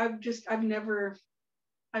never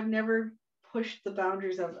pushed the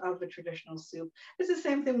boundaries of a traditional soup. It's the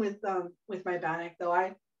same thing with my bannock, though.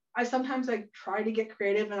 I sometimes try to get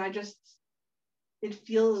creative, and it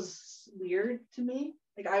feels weird to me.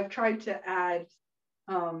 Like, I've tried to add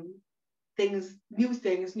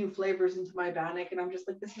new flavors into my bannock, and I'm just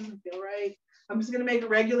like, this doesn't feel right. I'm just gonna make a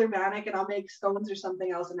regular bannock, and I'll make scones or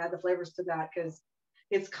something else and add the flavors to that, because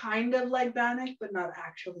it's kind of like bannock, but not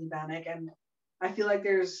actually bannock. And I feel like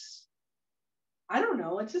I don't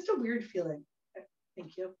know, it's just a weird feeling.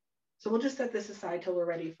 Thank you. So we'll just set this aside till we're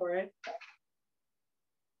ready for it.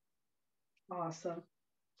 Awesome.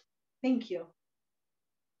 Thank you.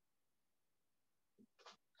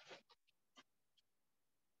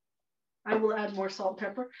 I will add more salt and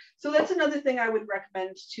pepper. So that's another thing I would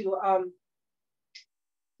recommend too.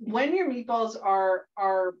 When your meatballs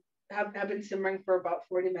have been simmering for about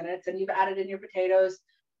 40 minutes and you've added in your potatoes,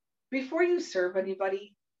 before you serve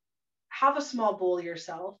anybody, have a small bowl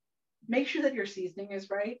yourself. Make sure that your seasoning is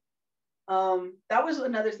right. That was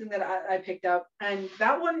another thing that I picked up, and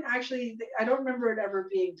that one actually I don't remember it ever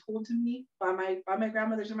being told to me by my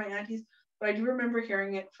grandmothers and my aunties, but I do remember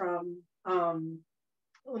hearing it from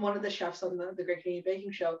one of the chefs on the Great Canadian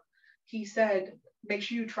Baking Show. He said, make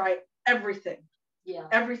sure you try everything. Yeah.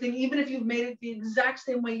 Everything, even if you've made it the exact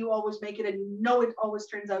same way you always make it and you know it always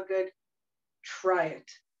turns out good, try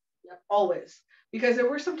it. Yep. Always. Because there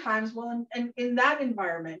were some times, well, and in that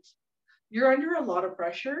environment, you're under a lot of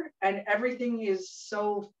pressure and everything is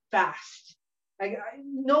so fast. Like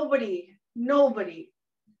nobody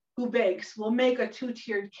who bakes will make a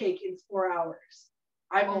 2-tiered cake in 4 hours.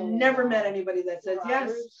 I've never met anybody that says,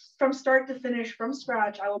 yes, from start to finish, from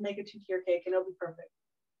scratch, I will make a 2-tier cake and it'll be perfect.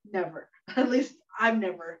 Never. At least I've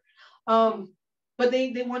never. But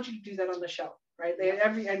they want you to do that on the show, right?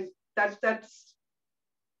 And that's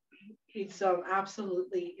it's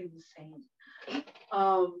absolutely insane.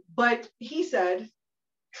 But he said,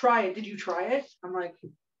 try it. Did you try it? I'm like,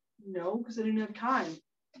 no, because I didn't have time.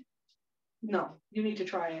 No, you need to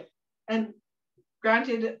try it. And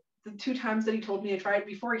granted, the 2 times that he told me to try it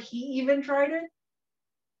before he even tried it,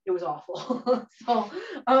 it was awful. So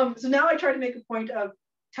now I try to make a point of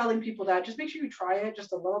telling people that just make sure you try it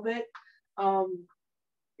just a little bit,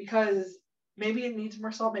 because maybe it needs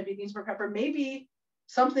more salt, maybe it needs more pepper, maybe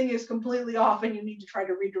something is completely off and you need to try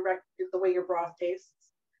to redirect the way your broth tastes.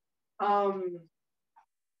 But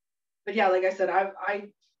yeah, like I said, I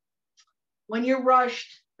when you're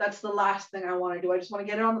rushed, that's the last thing I want to do. I just want to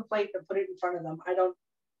get it on the plate and put it in front of them.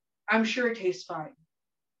 I'm sure it tastes fine,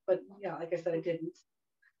 but yeah, like I said, it didn't.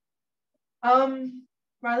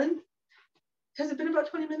 Rylan, has it been about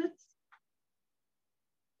 20 minutes?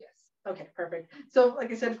 Yes. Okay, perfect. So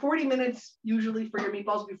like I said, 40 minutes usually for your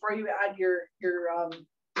meatballs before you add your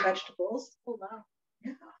vegetables. Oh wow.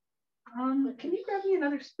 Yeah. Can you grab me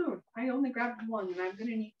another spoon? I only grabbed one and I'm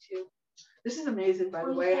gonna need to. This is amazing, by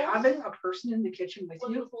the way. Having a person in the kitchen with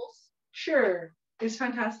you. Sure. It's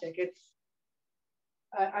fantastic.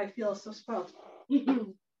 I feel so spoiled.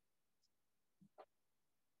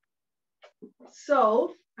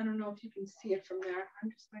 So I don't know if you can see it from there. I'm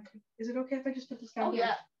just going to. Is it okay if I just put this down? Oh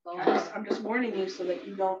yeah. I'm just warning you so that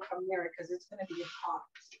you don't come near it because it's going to be hot.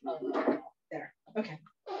 Oh, there. Okay.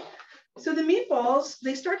 So the meatballs,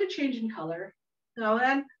 they start to change in color.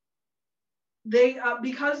 And they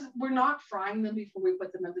because we're not frying them before we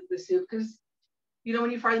put them into the soup, because you know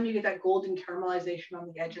when you fry them you get that golden caramelization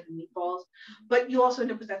on the edge of the meatballs, but you also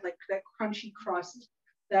end up with that that crunchy crust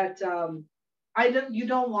that you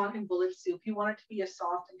don't want in bullet soup. You want it to be a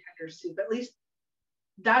soft and tender soup. At least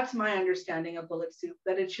that's my understanding of bullet soup,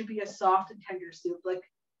 that it should be a soft and tender soup. Like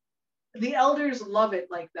the elders love it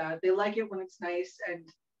like that. They like it when it's nice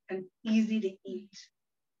and easy to eat.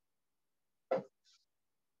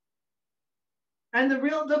 And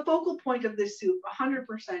the focal point of this soup, 100%,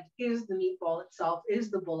 is the meatball itself,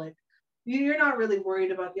 is the bullet. You're not really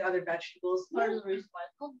worried about the other vegetables. Part of the reason why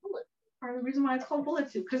it's called bullet. Part of the reason why it's called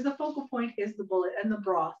bullet soup, because the focal point is the bullet and the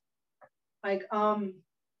broth. Like,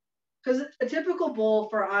 because a typical bowl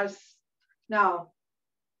for us now,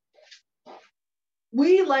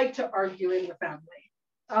 we like to argue in the family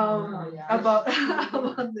about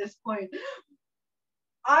this point.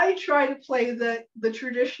 I try to play the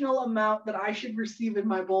traditional amount that I should receive in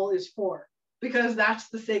my bowl is 4, because that's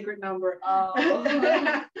the sacred number.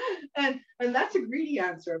 And that's a greedy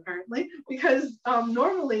answer apparently, because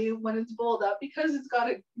normally when it's bowled up, because it's got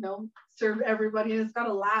to serve everybody and it's got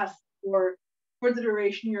to last for the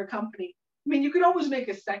duration of your company. I mean, you could always make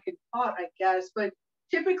a second pot, I guess, but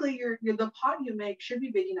typically the pot you make should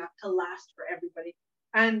be big enough to last for everybody.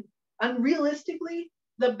 And realistically,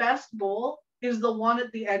 the best bowl is the one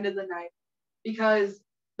at the end of the night, because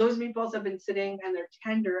those meatballs have been sitting and they're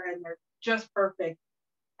tender and they're just perfect.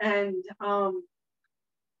 And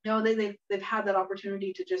they've had that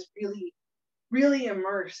opportunity to just really, really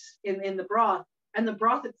immerse in the broth, and the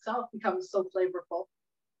broth itself becomes so flavorful.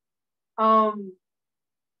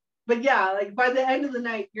 But yeah, like by the end of the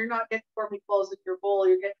night, you're not getting 4 meatballs in your bowl,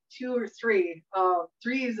 you're getting 2 or 3.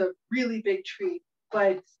 3 is a really big treat.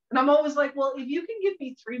 And I'm always like, well, if you can give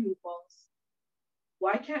me 3 meatballs,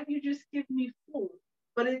 why can't you just give me 4?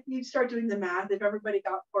 But if you start doing the math, if everybody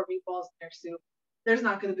got 4 meatballs in their soup, there's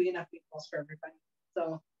not going to be enough meatballs for everybody.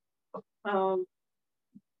 So,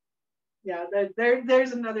 yeah,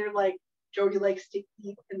 there's another like Jodi likes to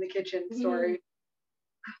eat in the kitchen story.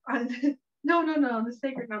 No, the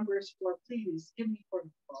sacred number is 4. Please give me 4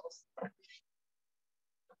 meatballs.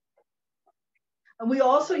 And we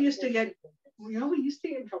also used to get, we used to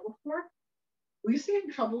get in trouble for? We used to get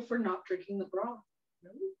in trouble for not drinking the broth.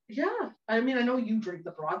 Really? Yeah. I mean, I know you drink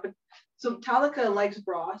the broth, but so Talika likes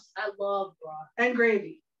broth. I love broth. And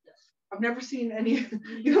gravy. Yes. I've never seen any,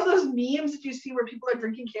 you know those memes that you see where people are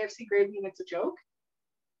drinking KFC gravy and it's a joke?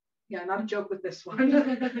 Yeah, not a joke with this one.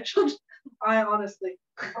 I honestly.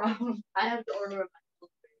 I have to order a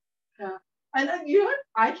Yeah. And you know what?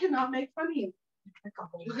 I cannot make fun of you.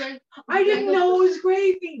 I You didn't know it was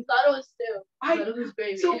gravy. thought it was stew. I thought it was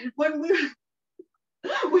gravy. So when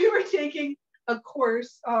we were taking a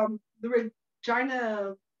course, the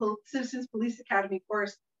Regina Citizens Police Academy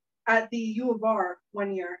course at the U of R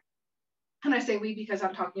one year. And I say we because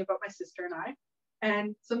I'm talking about my sister and I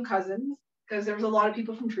and some cousins, because there was a lot of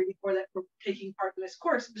people from Treaty 4 that were taking part in this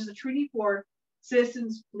course. It was the Treaty 4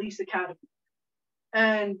 Citizens Police Academy.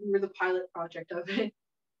 And we were the pilot project of it.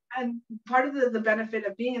 And part of the benefit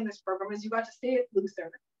of being in this program is you got to stay at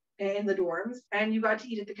Luther in the dorms and you got to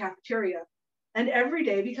eat at the cafeteria. And every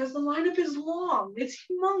day, because the lineup is long, it's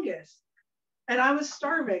humongous. And I was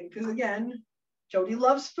starving because, again, Jodi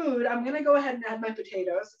loves food. I'm going to go ahead and add my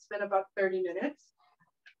potatoes. It's been about 30 minutes.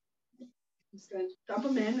 I'm just going to dump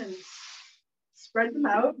them in and spread them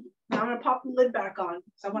out. Now I'm going to pop the lid back on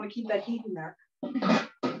because I want to keep that heat in there.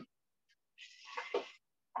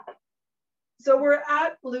 So we're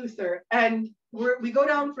at Luther and we go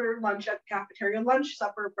down for lunch at the cafeteria, lunch,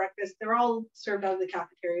 supper, breakfast. They're all served out of the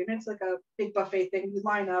cafeteria and it's like a big buffet thing. You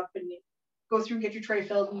line up and you go through, get your tray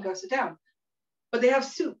filled and go sit down. But they have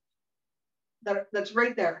soup that's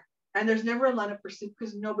right there. And there's never a lineup for soup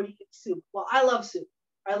because nobody eats soup. Well, I love soup.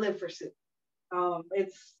 I live for soup. I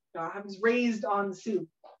was raised on soup.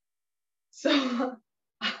 So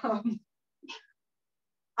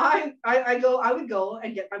I would go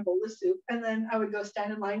and get my bowl of soup and then I would go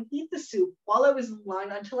stand in line and eat the soup while I was in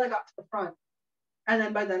line until I got to the front. And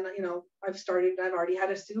then by then, you know, I've already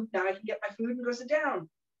had a soup. Now I can get my food and go sit down.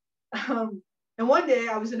 And one day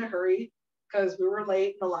I was in a hurry because we were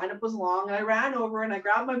late and the lineup was long and I ran over and I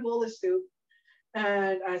grabbed my bowl of soup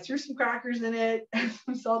and I threw some crackers in it and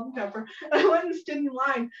some salt and pepper. And I went and stood in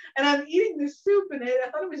line and I'm eating this soup in it. I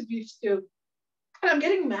thought it was beef stew. And I'm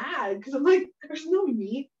getting mad because I'm like, there's no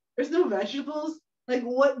meat, there's no vegetables. Like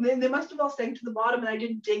what? They must have all sank to the bottom and I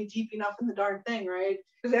didn't dig deep enough in the darn thing, right?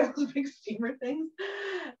 Because they have those big steamer things.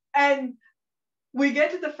 And we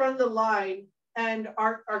get to the front of the line and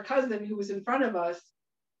our cousin who was in front of us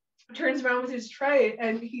turns around with his tray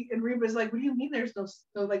and Reba's like, what do you mean there's no,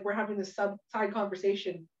 like we're having this side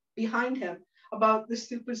conversation behind him about the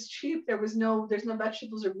soup was cheap. There's no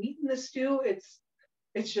vegetables or meat in the stew. It's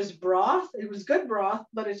just broth. It was good broth,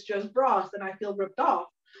 but it's just broth, and I feel ripped off.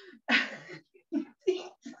 He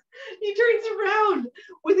turns around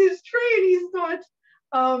with his tray and he's got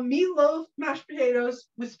meatloaf, mashed potatoes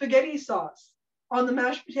with spaghetti sauce on the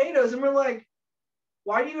mashed potatoes. And we're like,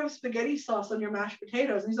 why do you have spaghetti sauce on your mashed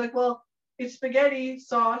potatoes? And he's like, well, it's spaghetti,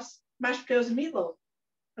 sauce, mashed potatoes, and meatloaf.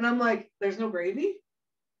 And I'm like, there's no gravy?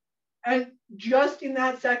 And just in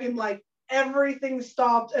that second, like everything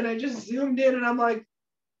stopped and I just zoomed in and I'm like,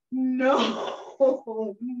 no,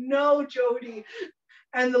 Jodi.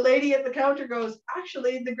 And the lady at the counter goes,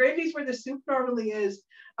 actually, the gravy's where the soup normally is.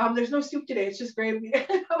 There's no soup today, it's just gravy. And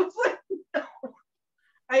I was like, no.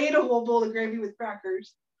 I ate a whole bowl of gravy with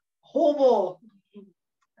crackers. Whole bowl.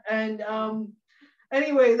 And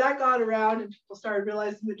anyway, that got around and people started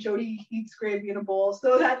realizing that Jodi eats gravy in a bowl.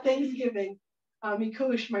 So that Thanksgiving,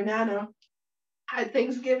 Mikush, my nana, at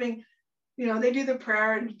Thanksgiving, you know, they do the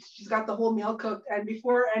prayer and she's got the whole meal cooked. And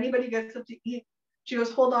before anybody gets up to eat, she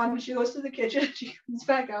goes, hold on. She goes to the kitchen. She comes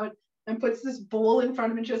back out and puts this bowl in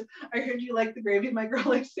front of me and she goes, I heard you like the gravy. My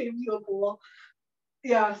girl, I saved you a bowl.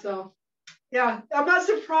 Yeah, so, yeah. I'm not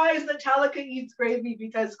surprised that Talika eats gravy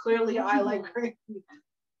because clearly I like gravy.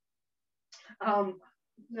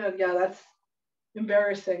 Yeah, that's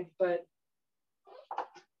embarrassing, but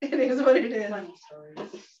it is what it is. Funny story.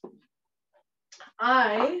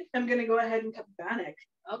 I am going to go ahead and cut bannock.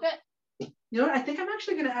 Okay. You know what? I think I'm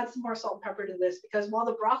actually going to add some more salt and pepper to this because while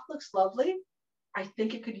the broth looks lovely, I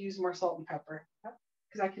think it could use more salt and pepper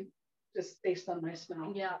because I could just based on my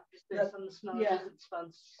smell. Yeah, just based on the smell. Yeah. It doesn't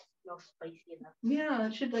smell spicy enough. Yeah,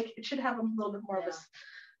 it should have a little bit more of a.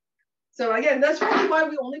 So again, that's probably why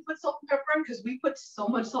we only put salt and pepper in because we put so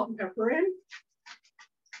much salt and pepper in.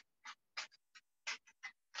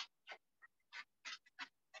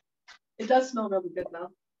 It does smell really good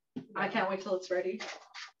though. I can't wait till it's ready.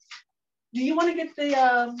 Do you want to get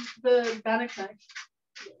the bannock knife?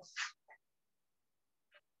 Yes.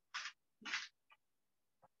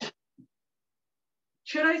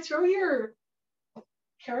 Should I throw your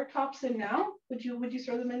carrot tops in now? Would you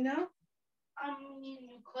throw them in now? I mean,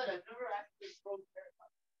 you could. I've never actually thrown carrot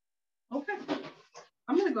tops. Okay.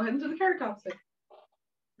 I'm gonna go ahead and do the carrot top stick.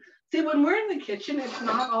 See, when we're in the kitchen, it's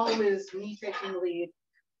not always me taking the lead.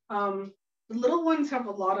 The little ones have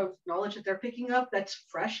a lot of knowledge that they're picking up that's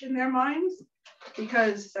fresh in their minds,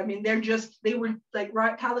 because I mean, they were like,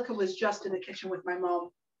 Talika was just in the kitchen with my mom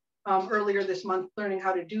earlier this month learning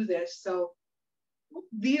how to do this. So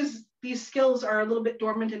these skills are a little bit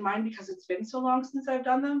dormant in mine because it's been so long since I've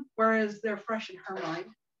done them, whereas they're fresh in her mind.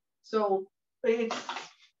 So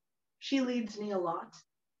she leads me a lot.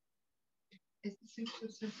 Is the soup so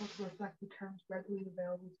simple to reflect the terms readily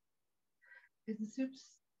available? Is the soup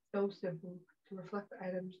so simple to reflect the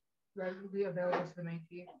items readily available to the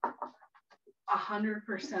Métis?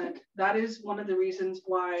 100%. That is one of the reasons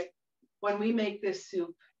why when we make this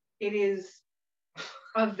soup, it is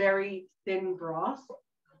a very thin broth,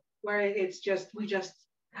 where it's just, we just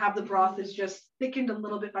have the broth is just thickened a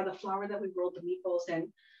little bit by the flour that we rolled the meatballs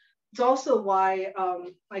in. It's also why,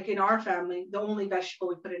 like in our family, the only vegetable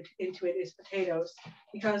we put into it is potatoes,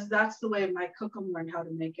 because that's the way my cookum learned how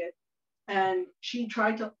to make it. And she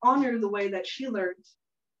tried to honor the way that she learned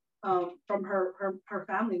from her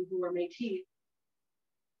family, who were Métis.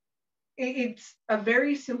 It's a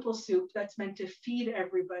very simple soup that's meant to feed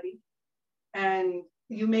everybody. And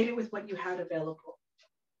you made it with what you had available.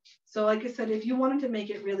 So like I said, if you wanted to make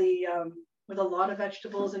it really with a lot of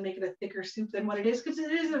vegetables and make it a thicker soup than what it is, because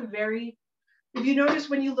it is a very, if you notice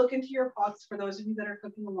when you look into your pots, for those of you that are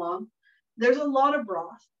cooking along, there's a lot of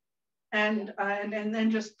broth and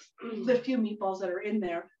then just the few meatballs that are in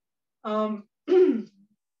there. And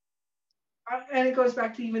it goes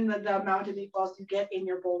back to even the amount of meatballs you get in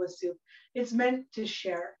your bowl of soup. It's meant to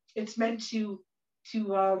share. It's meant to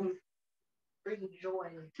bring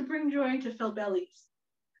joy, to fill bellies.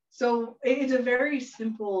 So it's a very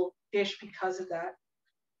simple dish because of that.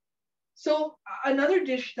 So another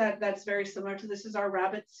dish that's very similar to this is our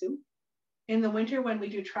rabbit soup. In the winter when we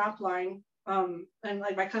do trap line, and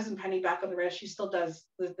like my cousin Penny back on the res, she still does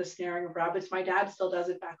the snaring of rabbits. My dad still does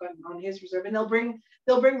it back on his reserve, and they'll bring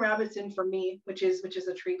rabbits in for me, which is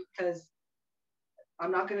a treat, because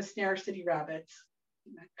I'm not going to snare city rabbits.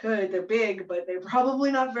 I could, they're big, but they're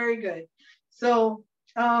probably not very good. So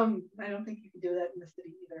I don't think you can do that in the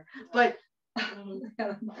city either, but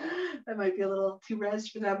that might be a little too res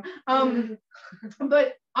for them.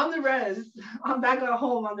 But on the res, back at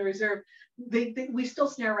home on the reserve, we still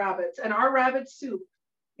snare rabbits, and our rabbit soup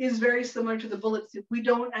is very similar to the bullet soup. We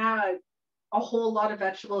don't add a whole lot of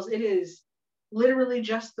vegetables. It is literally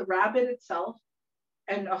just the rabbit itself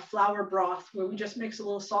and a flour broth where we just mix a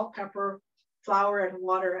little salt, pepper, flour, and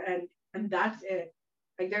water, and that's it.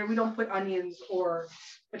 Like there, we don't put onions or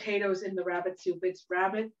potatoes in the rabbit soup. It's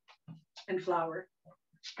rabbit and flour.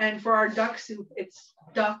 And for our duck soup, it's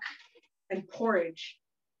duck and porridge.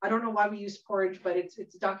 I don't know why we use porridge, but it's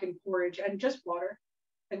duck and porridge and just water.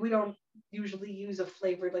 Like we don't usually use a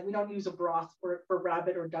flavored, like we don't use a broth for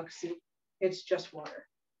rabbit or duck soup. It's just water.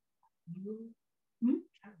 Hmm?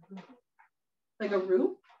 Like a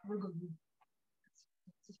roux?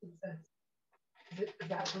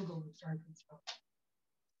 That Google started stuff.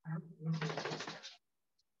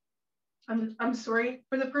 I'm sorry,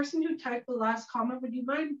 for the person who typed the last comment, would you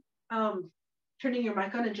mind turning your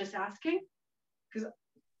mic on and just asking?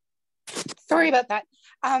 Sorry about that.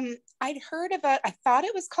 I'd heard about, I thought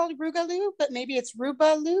it was called Rugaloo, but maybe it's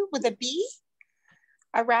Rubaloo with a B?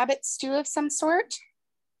 A rabbit stew of some sort?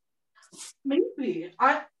 Maybe.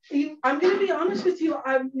 I'm going to be honest with you.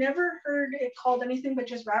 I've never heard it called anything but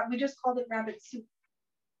just rabbit. We just called it rabbit soup.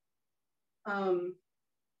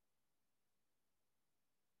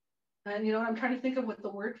 And you know, I'm trying to think of what the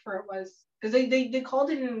word for it was, because they called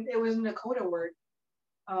it, it was a Nakoda word.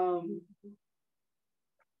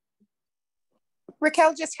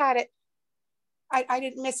 Raquel just had it. I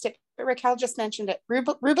didn't miss it, but Raquel just mentioned it.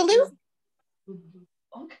 Rubaloo?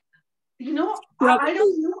 Okay. You know, I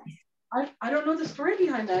don't know. I don't know the story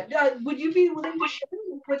behind that. Would you be willing to share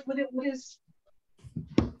what is?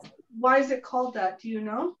 Why is it called that? Do you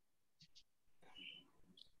know?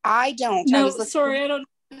 I don't. No, sorry, I don't know.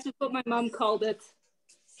 That's what my mom called it.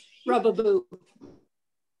 Rubaboo.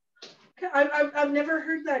 Okay, I've never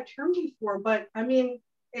heard that term before, but I mean,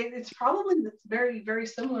 it's probably very, very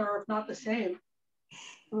similar, or if not the same.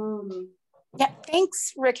 Yeah,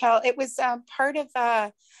 thanks, Raquel. It was part of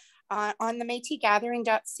on the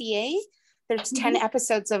MétisGathering.ca. There's 10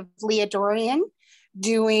 episodes of Leah Dorian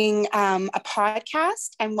doing a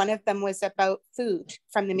podcast, and one of them was about food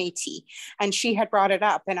from the Métis, and she had brought it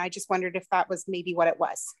up, and I just wondered if that was maybe what it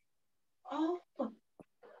was. Oh,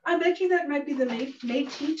 I bet you that might be the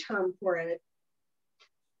Métis term for it.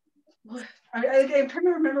 I'm trying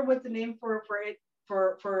to remember what the name for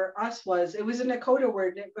for us was, it was a Nakoda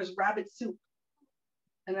word, and it was rabbit soup.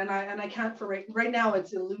 And then I can't for right now,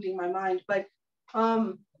 it's eluding my mind, but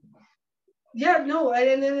yeah, no,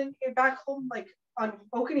 and then back home, like on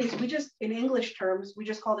Okanese, we just, in English terms, we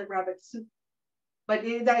just called it rabbit soup. But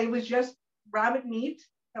it was just rabbit meat.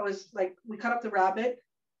 That was like, we cut up the rabbit,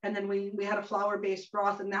 and then we had a flour-based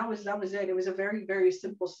broth, and that was it. It was a very, very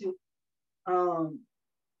simple soup.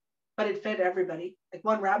 But it fed everybody. Like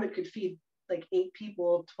one rabbit could feed like 8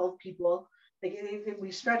 people, 12 people. Like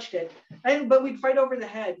we stretched it. But we'd fight over the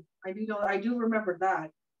head. I do remember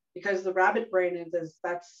that, because the rabbit brain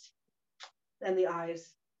that's, and the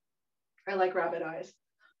eyes. I like rabbit eyes.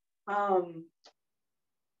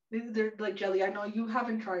 They're like jelly. I know you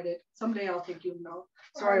haven't tried it. Someday I'll take you. No,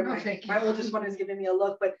 sorry, my oldest one is giving me a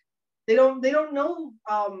look, but they don't know.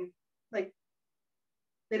 Like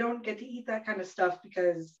they don't get to eat that kind of stuff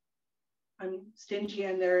because I'm stingy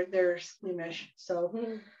and they're squeamish. So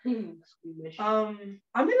Squeamish. I'm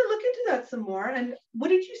gonna look into that some more. And what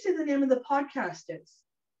did you say the name of the podcast is?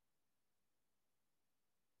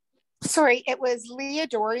 Sorry, it was Leah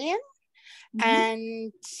Dorian.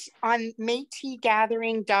 And on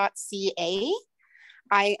métisgathering.ca,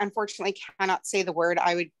 I unfortunately cannot say the word.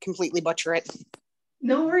 I would completely butcher it.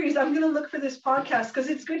 No worries. I'm going to look for this podcast because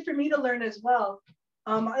it's good for me to learn as well.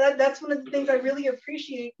 That's one of the things I really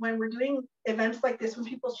appreciate when we're doing events like this, when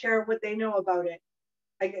people share what they know about it,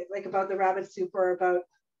 like about the rabbit soup or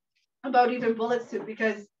about even bullet soup,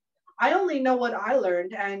 because I only know what I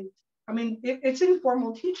learned. And I mean, it's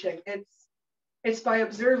informal teaching. It's by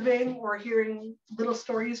observing or hearing little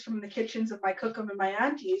stories from the kitchens of my cookum and my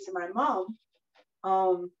aunties and my mom.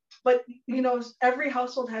 But you know, every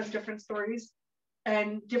household has different stories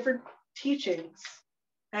and different teachings,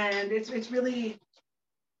 and it's really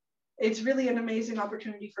an amazing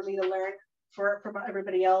opportunity for me to learn from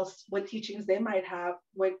everybody else what teachings they might have,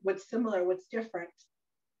 what's similar, what's different.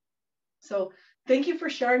 So thank you for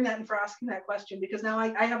sharing that and for asking that question, because now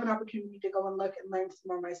I have an opportunity to go and look and learn some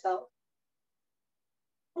more myself.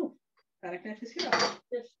 Oh, Bannock knife is here.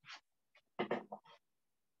 Yes.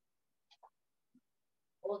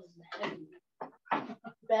 Oh, this is heavy.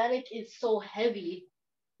 Bannock is so heavy.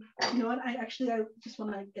 You know what? I just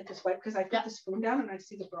want to get this wet because I put the spoon down and I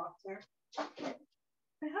see the broth there. I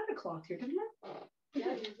had a cloth here, didn't I?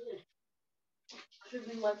 Yeah, you did. Should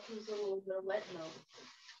we let this a little bit wet now?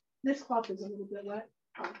 This cloth is a little bit wet.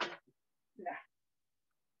 Okay. Yeah.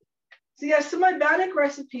 So yeah, so my bannock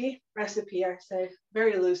recipe I say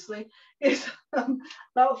very loosely, is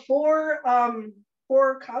about four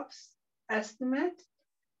cups estimate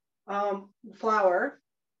flour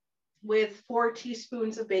with 4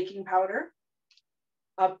 teaspoons of baking powder,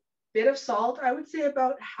 a bit of salt. I would say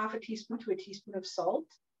about half a teaspoon to a teaspoon of salt,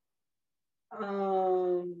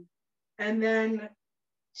 and then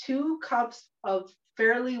 2 cups of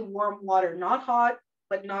fairly warm water, not hot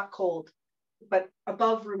but not cold, but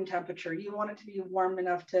above room temperature. You want it to be warm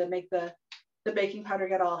enough to make the baking powder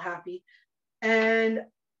get all happy. And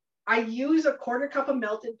I use a 1/4 cup of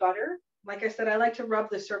melted butter. Like I said, I like to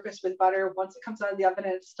rub the surface with butter once it comes out of the oven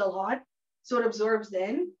and it's still hot, so it absorbs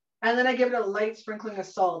in. And then I give it a light sprinkling of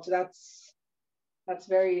salt. That was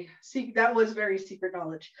very secret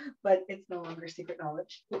knowledge, but it's no longer secret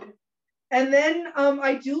knowledge. And then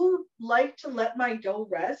I do like to let my dough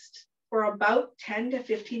rest for about 10 to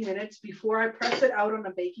 15 minutes before I press it out on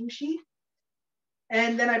a baking sheet.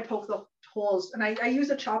 And then I poke the holes. And I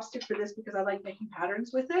use a chopstick for this because I like making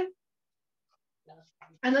patterns with it.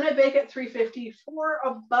 And then I bake at 350 for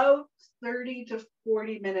about 30 to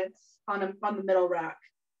 40 minutes on the middle rack.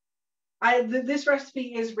 This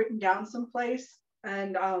recipe is written down someplace,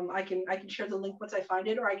 and I can share the link once I find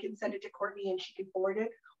it, or I can send it to Courtney and she can forward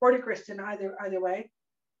it, or to Kristen, either way.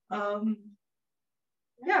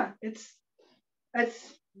 Yeah, it's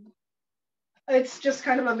just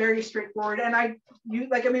kind of a very straightforward. And when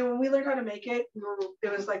we learned how to make it,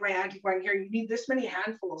 it was like my auntie going, here, you need this many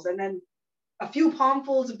handfuls, and then a few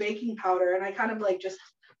palmfuls of baking powder. And I kind of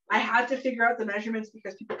I had to figure out the measurements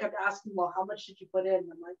because people kept asking, well, how much did you put in?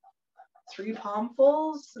 And I'm like, 3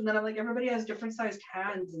 palmfuls. And then I'm like, everybody has different sized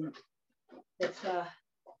hands, and it's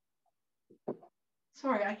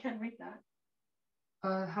sorry, I can't read that.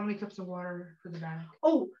 How many cups of water for the bannock?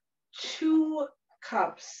 Oh, 2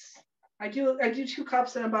 cups. I do 2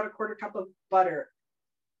 cups and about a 1/4 cup of butter.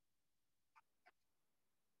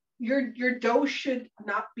 Your dough should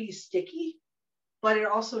not be sticky, but it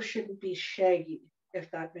also shouldn't be shaggy,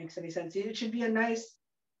 if that makes any sense. It should be a nice,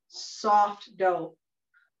 soft dough.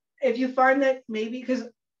 If you find that maybe, because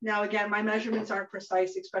now again, my measurements aren't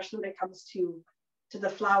precise, especially when it comes to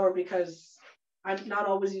the flour, because I'm not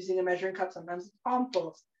always using a measuring cup. Sometimes it's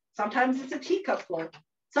palmfuls. Sometimes it's a teacup full.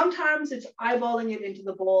 Sometimes it's eyeballing it into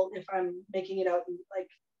the bowl if I'm making it out like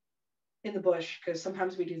in the bush, because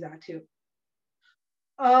sometimes we do that too.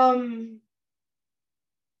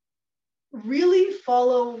 Really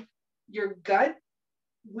follow your gut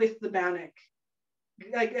with the bannock.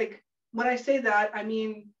 Like when I say that, I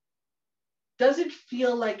mean, does it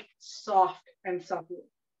feel like soft and supple?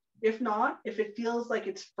 If not, if it feels like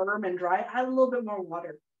it's firm and dry, add a little bit more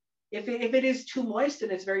water. If it is too moist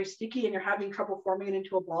and it's very sticky and you're having trouble forming it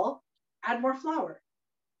into a ball, add more flour.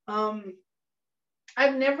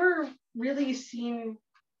 I've never really seen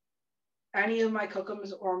any of my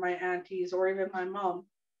cookums or my aunties or even my mom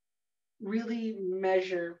really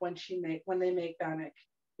measure when they make bannock.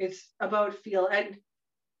 It's about feel. And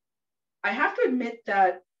I have to admit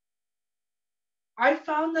that I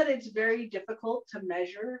found that it's very difficult to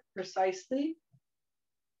measure precisely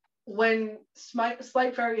when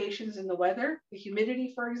slight variations in the weather, the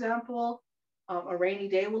humidity, for example, a rainy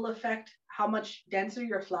day will affect how much denser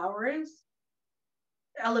your flour is,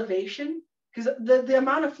 elevation, because the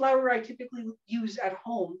amount of flour I typically use at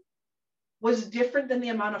home was different than the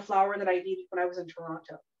amount of flour that I needed when I was in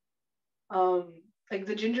Toronto. Like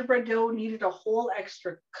the gingerbread dough needed a whole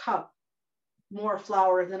extra cup more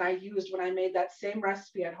flour than I used when I made that same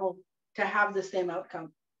recipe at home to have the same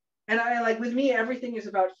outcome. And I like, with me, everything is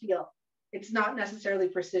about feel. It's not necessarily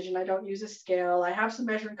precision. I don't use a scale. I have some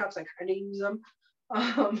measuring cups. I kind of use them.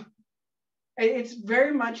 It's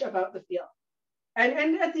very much about the feel.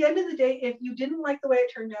 And at the end of the day, if you didn't like the way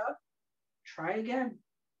it turned out, try again.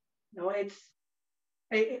 No,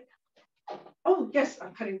 oh, yes,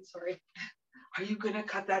 I'm cutting, sorry. Are you gonna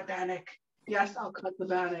cut that bannock? Yes, I'll cut the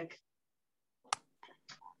bannock.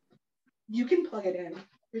 You can plug it in.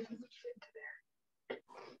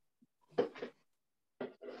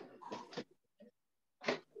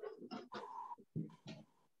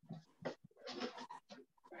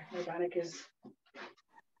 My bannock is,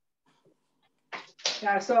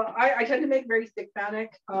 yeah, so I tend to make very thick bannock.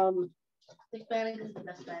 Thick bannock is the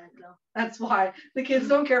best bannock though. That's why the kids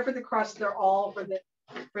don't care for the crust. They're all for the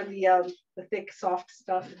thick, soft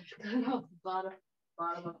stuff. No, bottom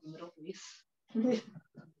of the middle piece.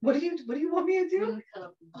 What do you want me to do? Cut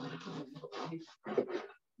up the bottom of the middle piece.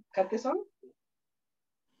 Cut this on?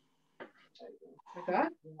 Like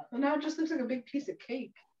that? Well, now it just looks like a big piece of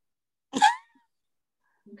cake.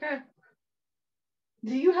 Okay.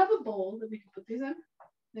 Do you have a bowl that we can put these in?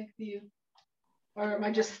 Like, do you? Or am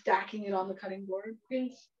I just stacking it on the cutting board? You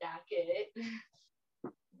can stack it,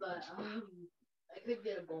 but I could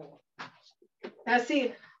get a bowl. Now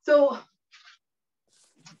see, so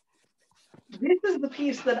this is the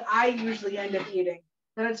piece that I usually end up eating.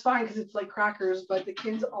 And it's fine because it's like crackers, but the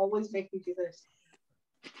kids always make me do this.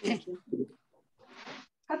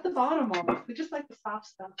 Cut the bottom off. We just like the soft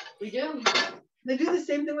stuff. We do. They do the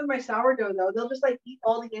same thing with my sourdough though. They'll just like eat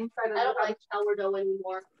all the inside of I don't like sourdough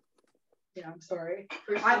anymore. Yeah, I'm sorry.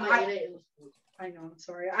 First time I ate it, it was food. I know, I'm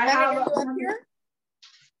sorry. I have here.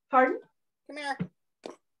 Pardon? Come here.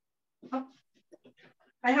 Oh.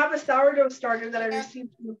 I have a sourdough starter that I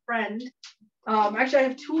received from a friend. Actually, I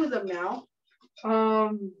have two of them now.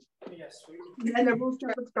 Yes, and they're both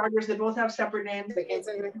separate starters. They both have separate names.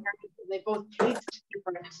 They both taste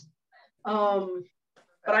different.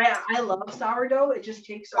 But I love sourdough. It just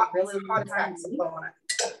takes a really long time.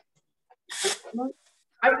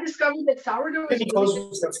 I've discovered that sourdough is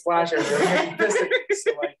really splashers.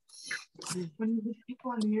 So like, when you visit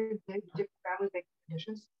people on New Year's Day, different families make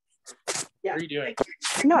dishes. Yeah. What are you doing?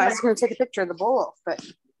 No, I was going to take a picture of the bowl, but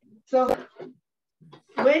so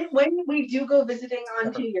when we do go visiting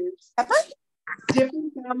on New Year's,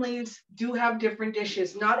 different families do have different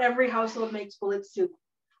dishes. Not every household makes bullet soup.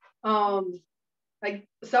 Like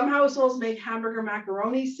some households make hamburger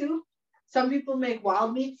macaroni soup. Some people make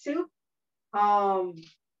wild meat soup. Yeah,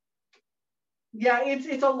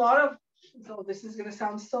 it's a lot of, so this is gonna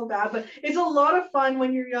sound so bad, but it's a lot of fun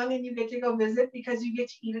when you're young and you get to go visit because you get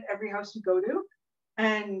to eat at every house you go to.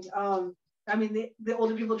 And I mean, the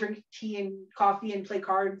older people drink tea and coffee and play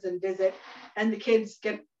cards and visit, and the kids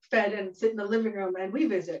get fed and sit in the living room and we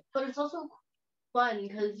visit. But it's also fun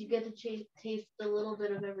because you get to taste a little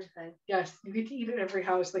bit of everything. Yes, you get to eat at every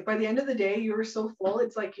house. Like by the end of the day, you were so full,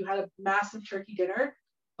 it's like you had a massive turkey dinner,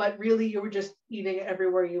 but really you were just eating it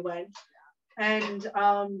everywhere you went. And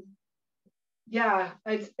yeah,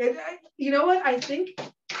 you know what? I think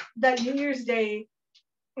that New Year's Day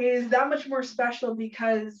is that much more special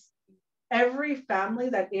because every family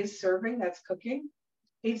that is serving, that's cooking,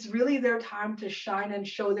 it's really their time to shine and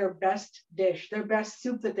show their best dish, their best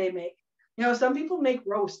soup that they make. You know, some people make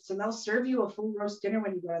roasts and they'll serve you a full roast dinner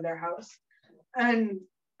when you go to their house. And,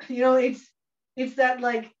 you know, it's that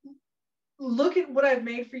like, look at what I've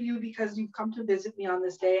made for you because you've come to visit me on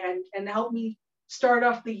this day and help me start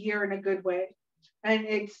off the year in a good way. And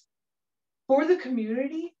it's for the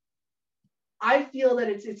community. I feel that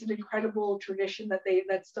it's an incredible tradition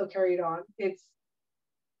that's still carried on.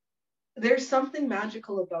 There's something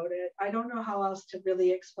magical about it. I don't know how else to really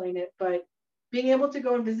explain it, but being able to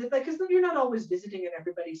go and visit, like, because you're not always visiting at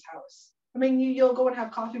everybody's house. I mean, you'll go and have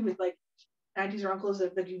coffee with like aunties or uncles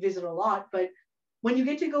that you visit a lot, but when you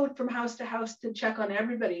get to go from house to check on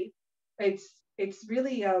everybody, it's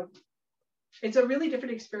really it's a really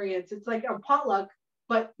different experience. It's like a potluck,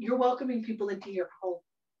 but you're welcoming people into your home.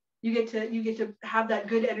 You get to have that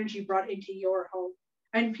good energy brought into your home,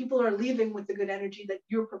 and people are leaving with the good energy that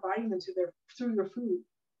you're providing them through your food.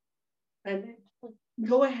 And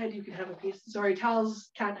go ahead, you can have a piece. Sorry, Tals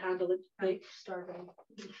can't handle it. Like starving.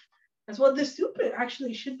 As well, the soup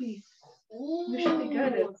actually should be. It should be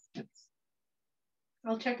good.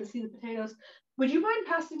 I'll check to see the potatoes. Would you mind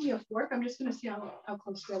passing me a fork? I'm just gonna see how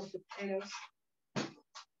close we are with the potatoes.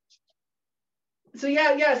 So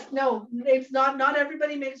yeah, yes, no, it's not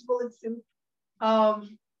everybody makes bullet soup.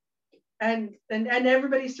 And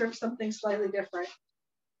everybody serves something slightly different.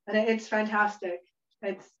 And it's fantastic.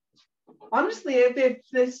 It's honestly, if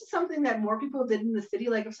this is something that more people did in the city,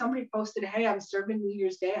 like if somebody posted, hey, I'm serving New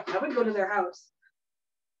Year's Day, I would go to their house.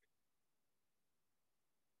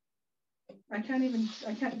 I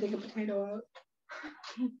can't dig a potato out.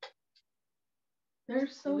 They're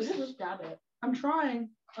so slow. Stab it. I'm trying.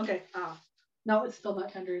 Okay. No, it's still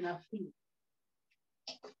not tender enough.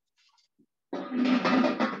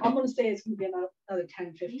 I'm gonna say it's gonna be another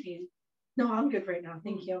 10, 15. No, I'm good right now.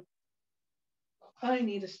 Thank you. I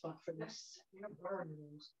need a spot for this.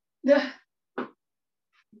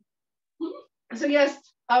 So yes,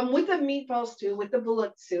 with the meatball stew, with the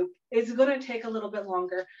bullet soup, it's gonna take a little bit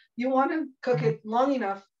longer. You want to cook it long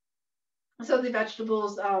enough so the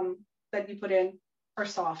vegetables that you put in are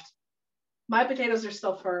soft. My potatoes are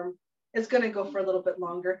still firm. It's gonna go for a little bit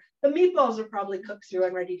longer. The meatballs are probably cooked through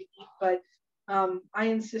and ready to eat, but I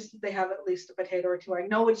insist that they have at least a potato or two. I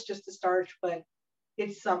know it's just a starch, but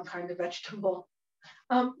it's some kind of vegetable.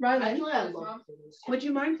 Rylan, would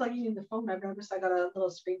you mind plugging in the phone? I've noticed I got a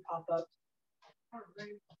little screen pop up.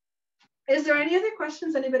 Is there any other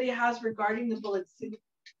questions anybody has regarding the bullet soup?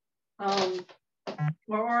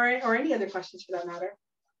 Or any other questions for that matter?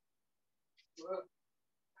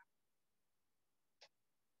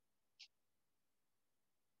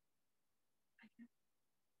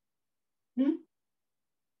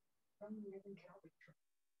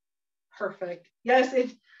 Perfect. Yes,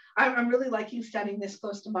 I'm really liking standing this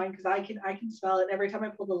close to mine because I can smell it every time I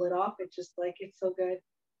pull the lid off. It's just like it's so good.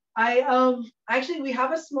 Actually we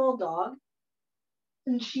have a small dog,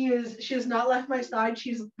 and she has not left my side.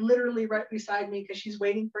 She's literally right beside me because she's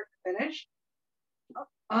waiting for it to finish.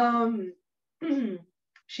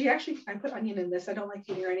 She actually, I put onion in this. I don't like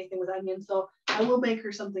eating or anything with onion, so I will make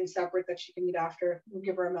her something separate that she can eat after. We'll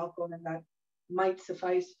give her a milk bone and that might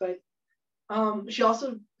suffice. But she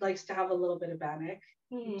also likes to have a little bit of bannock,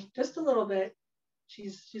 just a little bit.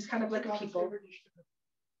 She's kind of like a people.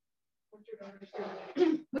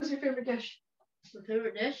 What's your favorite dish? My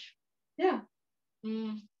favorite dish? Yeah.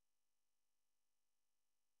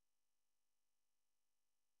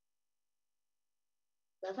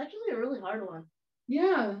 That's actually a really hard one.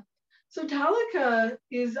 Yeah. So Talika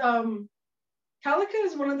is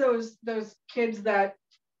one of those kids that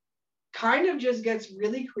kind of just gets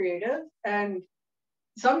really creative. And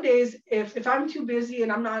some days if I'm too busy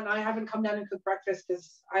and I haven't come down and cooked breakfast,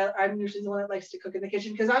 because I'm usually the one that likes to cook in the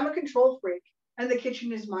kitchen because I'm a control freak and the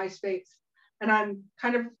kitchen is my space. And I'm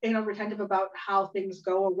kind of retentive about how things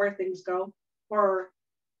go or where things go, or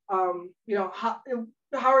how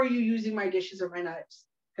are you using my dishes or my knives,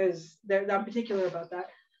 because I'm particular about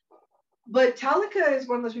that. But Talika is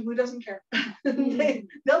one of those people who doesn't care.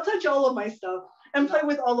 They'll touch all of my stuff and play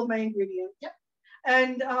with all of my ingredients. Yep.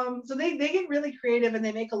 And so they get really creative and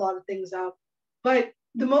they make a lot of things up. But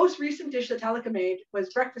the most recent dish that Talika made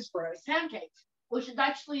was breakfast for us. Pancakes, which is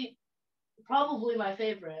actually probably my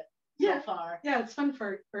favorite so far. Yeah, it's fun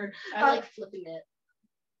for I like flipping it.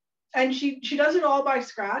 And she does it all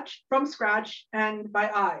from scratch and by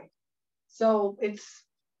eye. So it's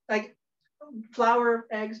like flour,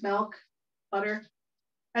 eggs, milk, butter,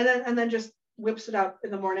 and then just whips it up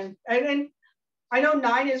in the morning. And I know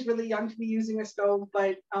 9 is really young to be using a stove,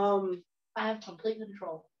 but I have complete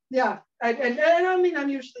control. Yeah, and I mean I'm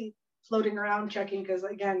usually floating around checking because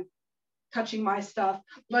again, touching my stuff.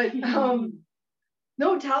 But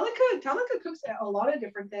No, Talika cooks a lot of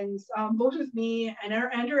different things, both with me and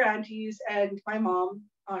her aunties and my mom,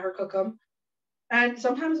 her cook them, and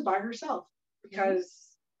sometimes by herself,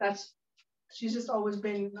 because she's just always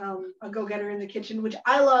been a go-getter in the kitchen, which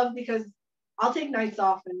I love because I'll take nights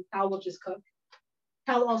off and Tal will just cook.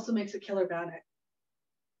 Tal also makes a killer bannock.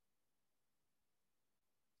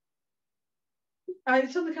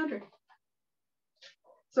 It's on the counter.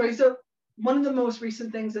 Sorry, so one of the most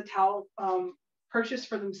recent things that Tal purchased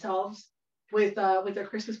for themselves with their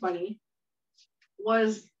Christmas money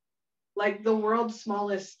was like the world's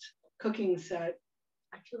smallest cooking set.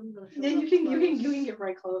 Actually, Yeah, you can get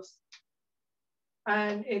right close.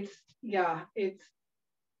 And it's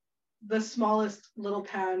the smallest little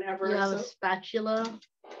pan ever. You have a spatula,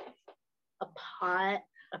 a pot,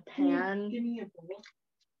 a pan. Give me a bowl.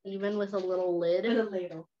 Even with a little lid. And a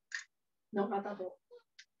ladle. No, not that bowl.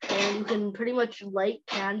 And you can pretty much light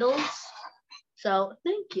candles. So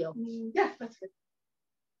thank you. Yeah, that's good.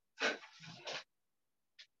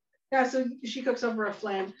 Yeah, so she cooks over a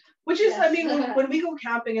flame, which is, yes. I mean, when we go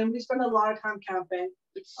camping, and we spend a lot of time camping,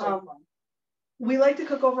 it's so fun. We like to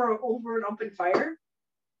cook over an open fire.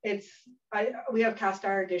 We have cast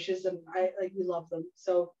iron dishes, and we love them.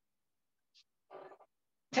 So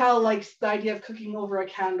Tal likes the idea of cooking over a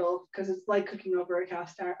candle because it's like cooking over a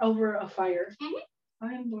fire. Mm-hmm.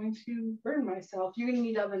 I'm going to burn myself. You're gonna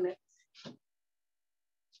need oven mitts.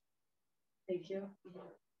 Thank you.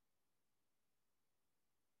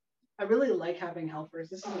 I really like having helpers.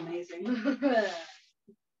 This is amazing. YouTube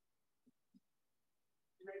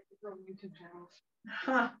channels.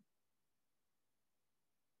 Huh.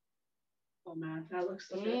 Oh man, that looks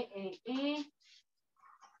so good.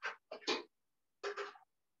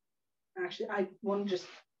 Actually, I want to just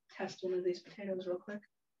test one of these potatoes real quick.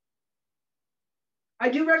 I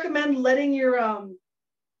do recommend letting your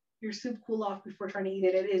soup cool off before trying to eat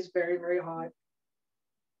it. It is very, very hot.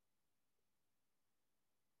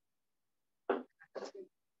 I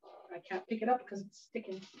can't pick it up because it's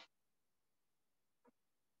sticking.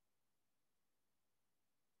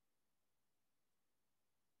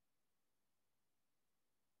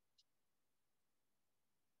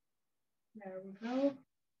 There we go.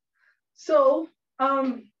 So,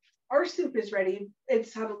 our soup is ready.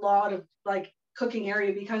 It's had a lot of cooking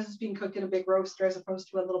area because it's being cooked in a big roaster as opposed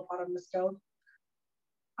to a little pot on the stove.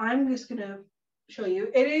 I'm just gonna show you.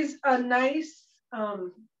 It is a nice,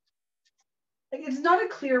 it's not a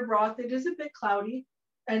clear broth. It is a bit cloudy,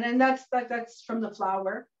 and that's from the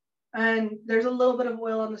flour. And there's a little bit of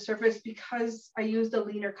oil on the surface because I used a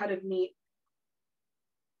leaner cut of meat.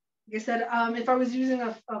 Like I said, if I was using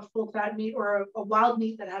a full fat meat or a wild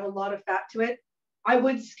meat that had a lot of fat to it, I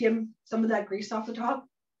would skim some of that grease off the top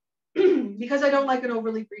because I don't like an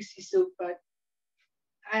overly greasy soup. But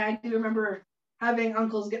I do remember having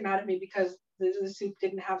uncles get mad at me because the soup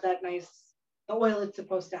didn't have the oil it's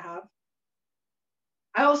supposed to have.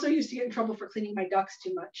 I also used to get in trouble for cleaning my ducks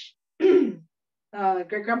too much.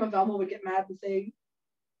 Great Grandma Velma would get mad and say,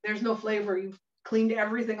 "There's no flavor. You've cleaned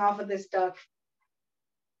everything off of this duck."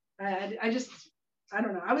 I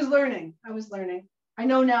don't know. I was learning. I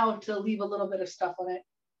know now to leave a little bit of stuff on it.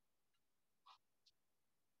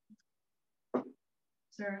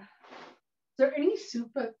 Is there any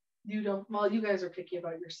soup that you don't? Well, you guys are picky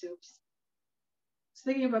about your soups.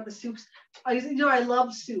 Thinking about the soups, I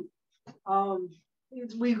love soup.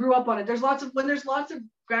 We grew up on it. When there's lots of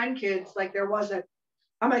grandkids, like there was at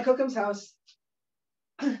my cook'em's house.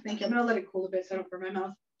 Thank you. I'm gonna let it cool a bit so I don't burn my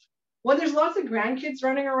mouth. When there's lots of grandkids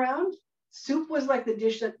running around, soup was like the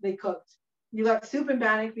dish that they cooked. You got soup and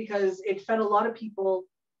bannock because it fed a lot of people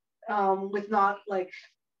with not a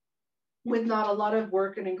lot of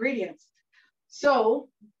work and ingredients. So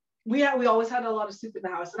we always had a lot of soup in the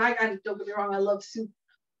house. And I don't get me wrong, I love soup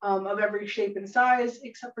of every shape and size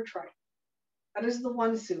except for tripe. That is the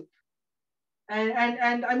one soup.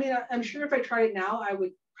 And I mean, I'm sure if I tried it now, I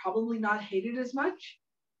would probably not hate it as much.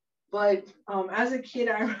 But as a kid,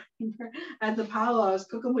 I remember at the powwows,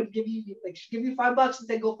 Cookham would give you $5 and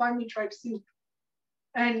say, "Go find me tripe soup."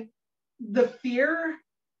 And the fear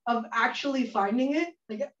of actually finding it,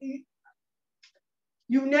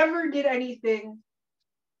 you never did anything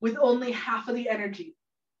with only half of the energy,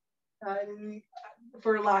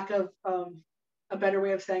 for lack of a better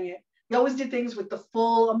way of saying it. You always did things with the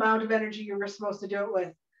full amount of energy you were supposed to do it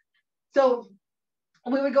with. So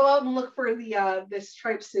we would go out and look for this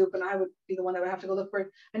tripe soup, and I would be the one that would have to go look for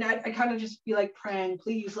it. And I kind of just be like praying,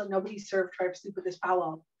 "Please let nobody serve tripe soup at this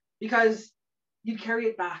powwow," because you'd carry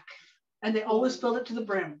it back, and they always filled it to the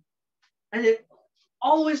brim, and it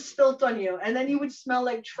always spilt on you, and then you would smell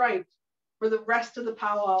like tripe for the rest of the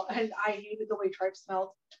powwow, and I hated the way tripe smelled,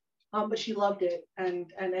 but she loved it,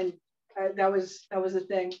 and that was the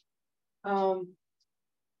thing.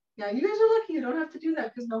 Yeah, you guys are lucky. You don't have to do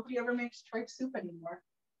that because nobody ever makes tripe soup anymore.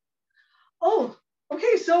 Oh,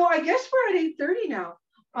 okay. So I guess we're at 8:30 now.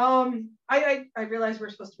 I realize we're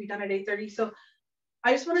supposed to be done at 8:30. So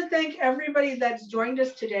I just want to thank everybody that's joined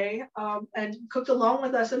us today and cooked along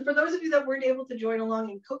with us. And for those of you that weren't able to join along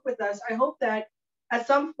and cook with us, I hope that at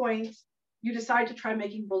some point you decide to try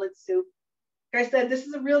making bullet soup. Like I said, this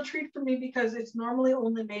is a real treat for me because it's normally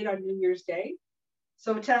only made on New Year's Day.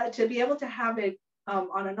 So to be able to have it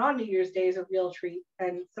on a non-New Year's Day is a real treat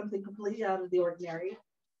and something completely out of the ordinary.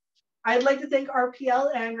 I'd like to thank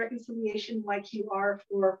RPL and Reconciliation YQR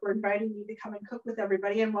for inviting me to come and cook with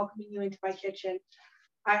everybody and welcoming you into my kitchen.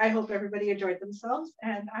 I hope everybody enjoyed themselves,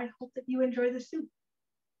 and I hope that you enjoy the soup.